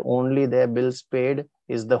to get only their bills paid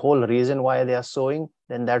is the whole reason why they are sowing,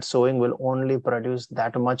 then that sowing will only produce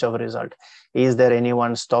that much of a result. Is there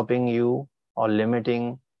anyone stopping you or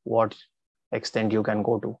limiting what extent you can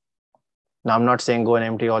go to? Now, I'm not saying go and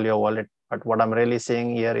empty all your wallet, but what I'm really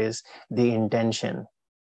saying here is the intention.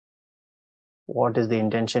 What is the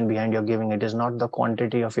intention behind your giving? It is not the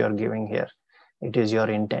quantity of your giving here. It is your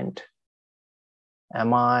intent.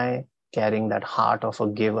 Am I carrying that heart of a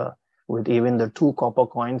giver with even the 2 copper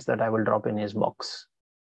coins that I will drop in his box?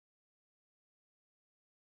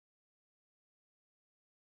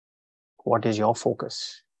 What is your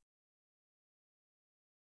focus?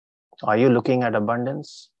 Are you looking at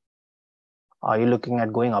abundance? Are you looking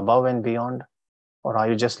at going above and beyond? Or are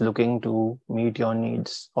you just looking to meet your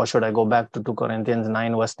needs? Or should I go back to 2 Corinthians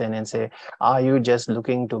 9 verse 10 and say, are you just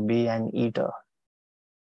looking to be an eater?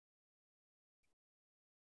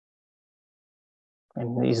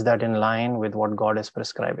 And is that in line with what God is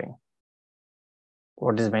prescribing?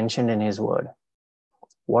 What is mentioned in his word?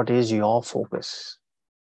 What is your focus?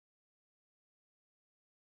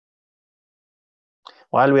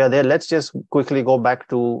 While we are there, let's just quickly go back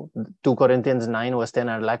to 2 Corinthians 9 verse 10.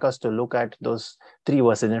 I'd like us to look at those 3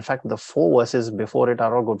 verses. In fact, the 4 verses before it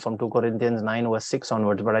are all good, from 2 Corinthians 9 verse 6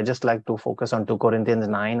 onwards. But I just like to focus on 2 Corinthians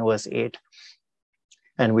 9 verse 8.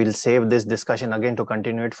 And we'll save this discussion again to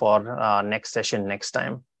continue it for next session next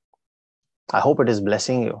time. I hope it is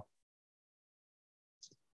blessing you.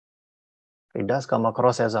 It does come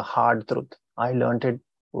across as a hard truth. I learned it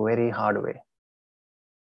very hard way.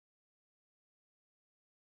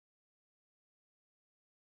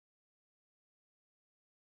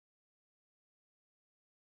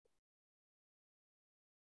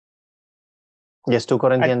 Yes, 2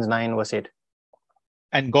 Corinthians 9 verse 8.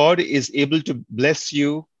 And God is able to bless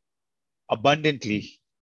you abundantly,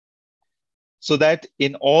 so that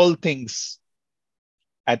in all things,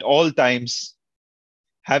 at all times,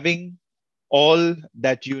 having all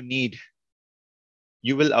that you need,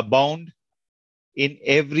 you will abound in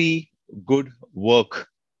every good work.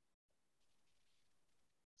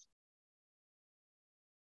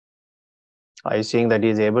 Are you seeing that he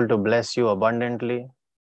is able to bless you abundantly?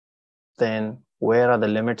 Then where are the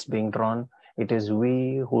limits being drawn? It is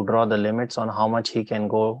we who draw the limits on how much he can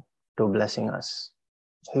go to blessing us.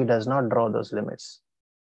 He does not draw those limits.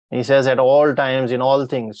 He says at all times, in all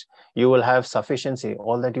things, you will have sufficiency.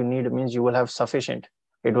 All that you need means you will have sufficient.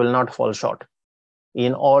 It will not fall short.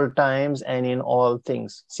 In all times and in all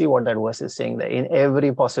things. See what that verse is saying there. In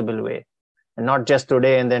every possible way. And not just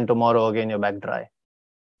today and then tomorrow again you're back dry.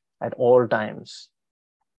 At all times.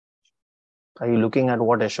 Are you looking at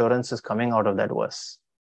what assurance is coming out of that verse?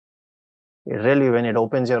 It really, when it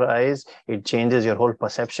opens your eyes, it changes your whole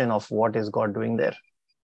perception of what is God doing there.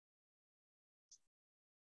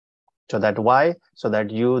 So that why? So that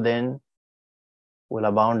you then will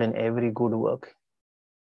abound in every good work.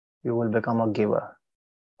 You will become a giver.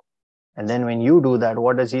 And then when you do that,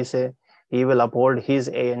 what does he say? He will uphold his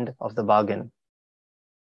end of the bargain.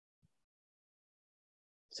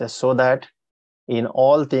 It says, so that in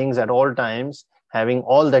all things, at all times, having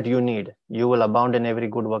all that you need, you will abound in every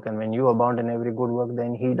good work. And when you abound in every good work,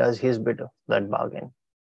 then he does his bit of that bargain.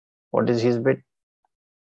 What is his bit?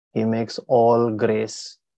 He makes all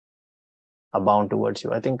grace abound towards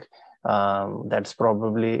you. I think that's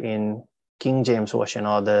probably in King James Version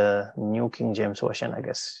or the New King James Version, I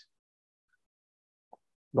guess.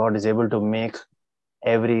 God is able to make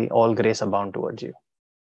all grace abound towards you.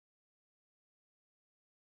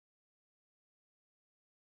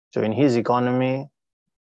 So in his economy,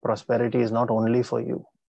 prosperity is not only for you.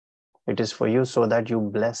 It is for you so that you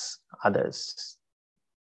bless others.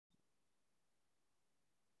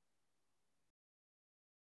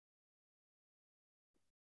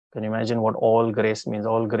 Can you imagine what all grace means?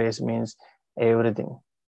 All grace means everything.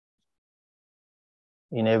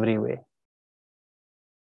 In every way.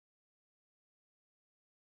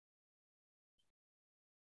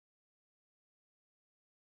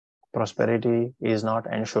 Prosperity is not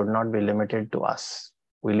and should not be limited to us.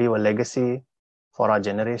 We leave a legacy for our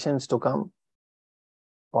generations to come,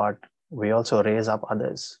 but we also raise up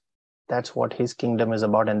others. That's what his kingdom is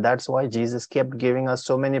about. And that's why Jesus kept giving us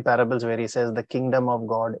so many parables where he says the kingdom of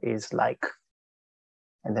God is like.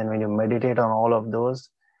 And then when you meditate on all of those,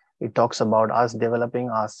 it talks about us developing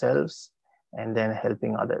ourselves and then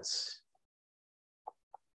helping others.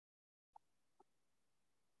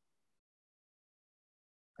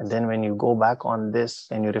 And then when you go back on this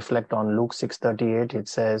and you reflect on Luke 6:38, it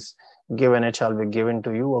says, give and it shall be given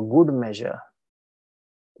to you, a good measure.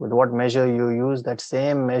 With what measure you use, that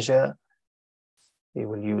same measure he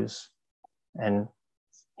will use. And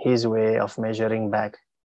his way of measuring back,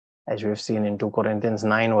 as we've seen in 2 Corinthians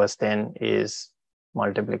 9 verse 10, is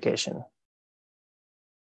multiplication.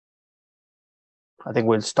 I think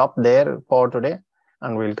we'll stop there for today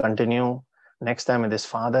and we'll continue next time with this.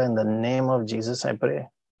 Father, in the name of Jesus, I pray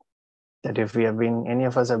that if any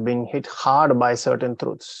of us have been hit hard by certain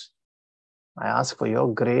truths, I ask for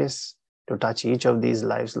your grace to touch each of these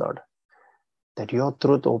lives, Lord. That your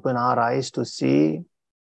truth open our eyes to see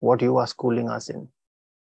what you are schooling us in.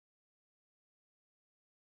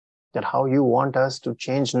 That how you want us to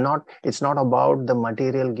change, it's not about the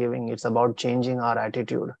material giving, it's about changing our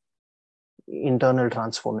attitude, internal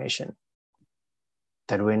transformation.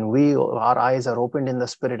 That when our eyes are opened in the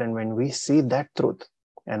spirit and when we see that truth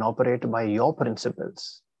and operate by your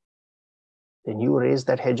principles, then you raise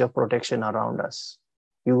that hedge of protection around us.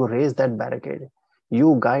 You raise that barricade.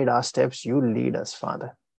 You guide our steps, you lead us,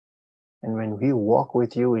 Father. And when we walk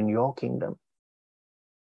with you in your kingdom,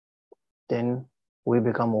 then we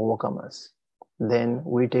become overcomers. Then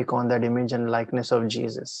we take on that image and likeness of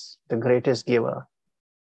Jesus, the greatest giver.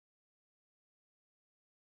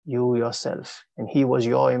 You yourself, and he was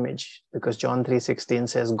your image, because John 3:16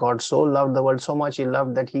 says, God so loved the world, so much he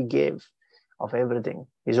loved that he gave of everything,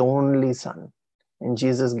 his only son. And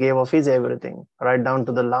Jesus gave of his everything, right down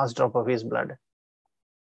to the last drop of his blood,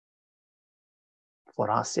 for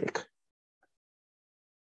our sake.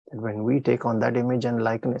 And when we take on that image and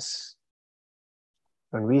likeness,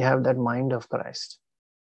 when we have that mind of Christ,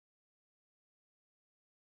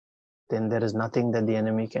 then there is nothing that the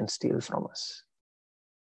enemy can steal from us.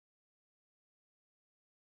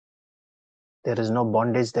 There is no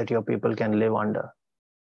bondage that your people can live under.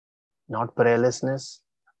 Not prayerlessness,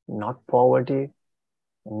 not poverty,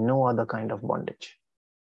 no other kind of bondage.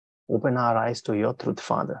 Open our eyes to your truth,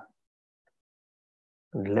 Father.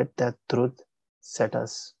 And let that truth set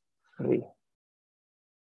us free.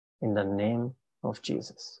 In the name of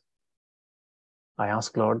Jesus. I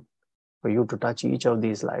ask, Lord, for you to touch each of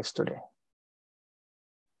these lives today.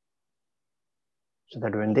 So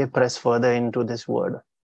that when they press further into this word,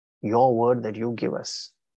 your word that you give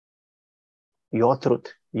us, your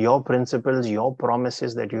truth, your principles, your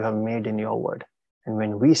promises that you have made in your word. And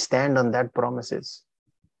when we stand on that promises,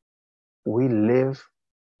 we live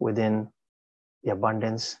within the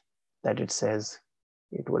abundance that it says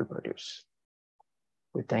it will produce.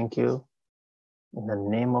 We thank you. In the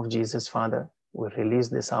name of Jesus, Father, we release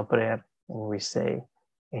this our prayer and we say,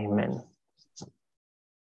 Amen.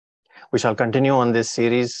 We shall continue on this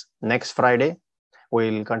series next Friday.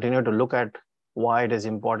 We'll continue to look at why it is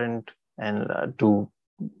important and to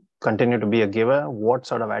continue to be a giver, what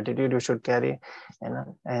sort of attitude you should carry.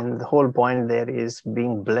 And the whole point there is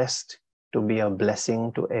being blessed to be a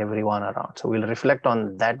blessing to everyone around. So we'll reflect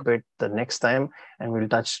on that bit the next time, and we'll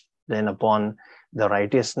touch then upon the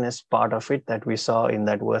righteousness part of it that we saw in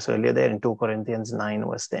that verse earlier there in 2 Corinthians 9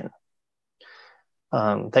 verse 10.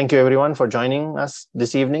 Thank you everyone for joining us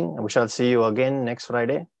this evening. We shall see you again next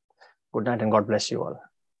Friday. Good night and God bless you all.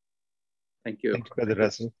 Thank you. Thank you, Brother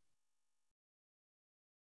Russell.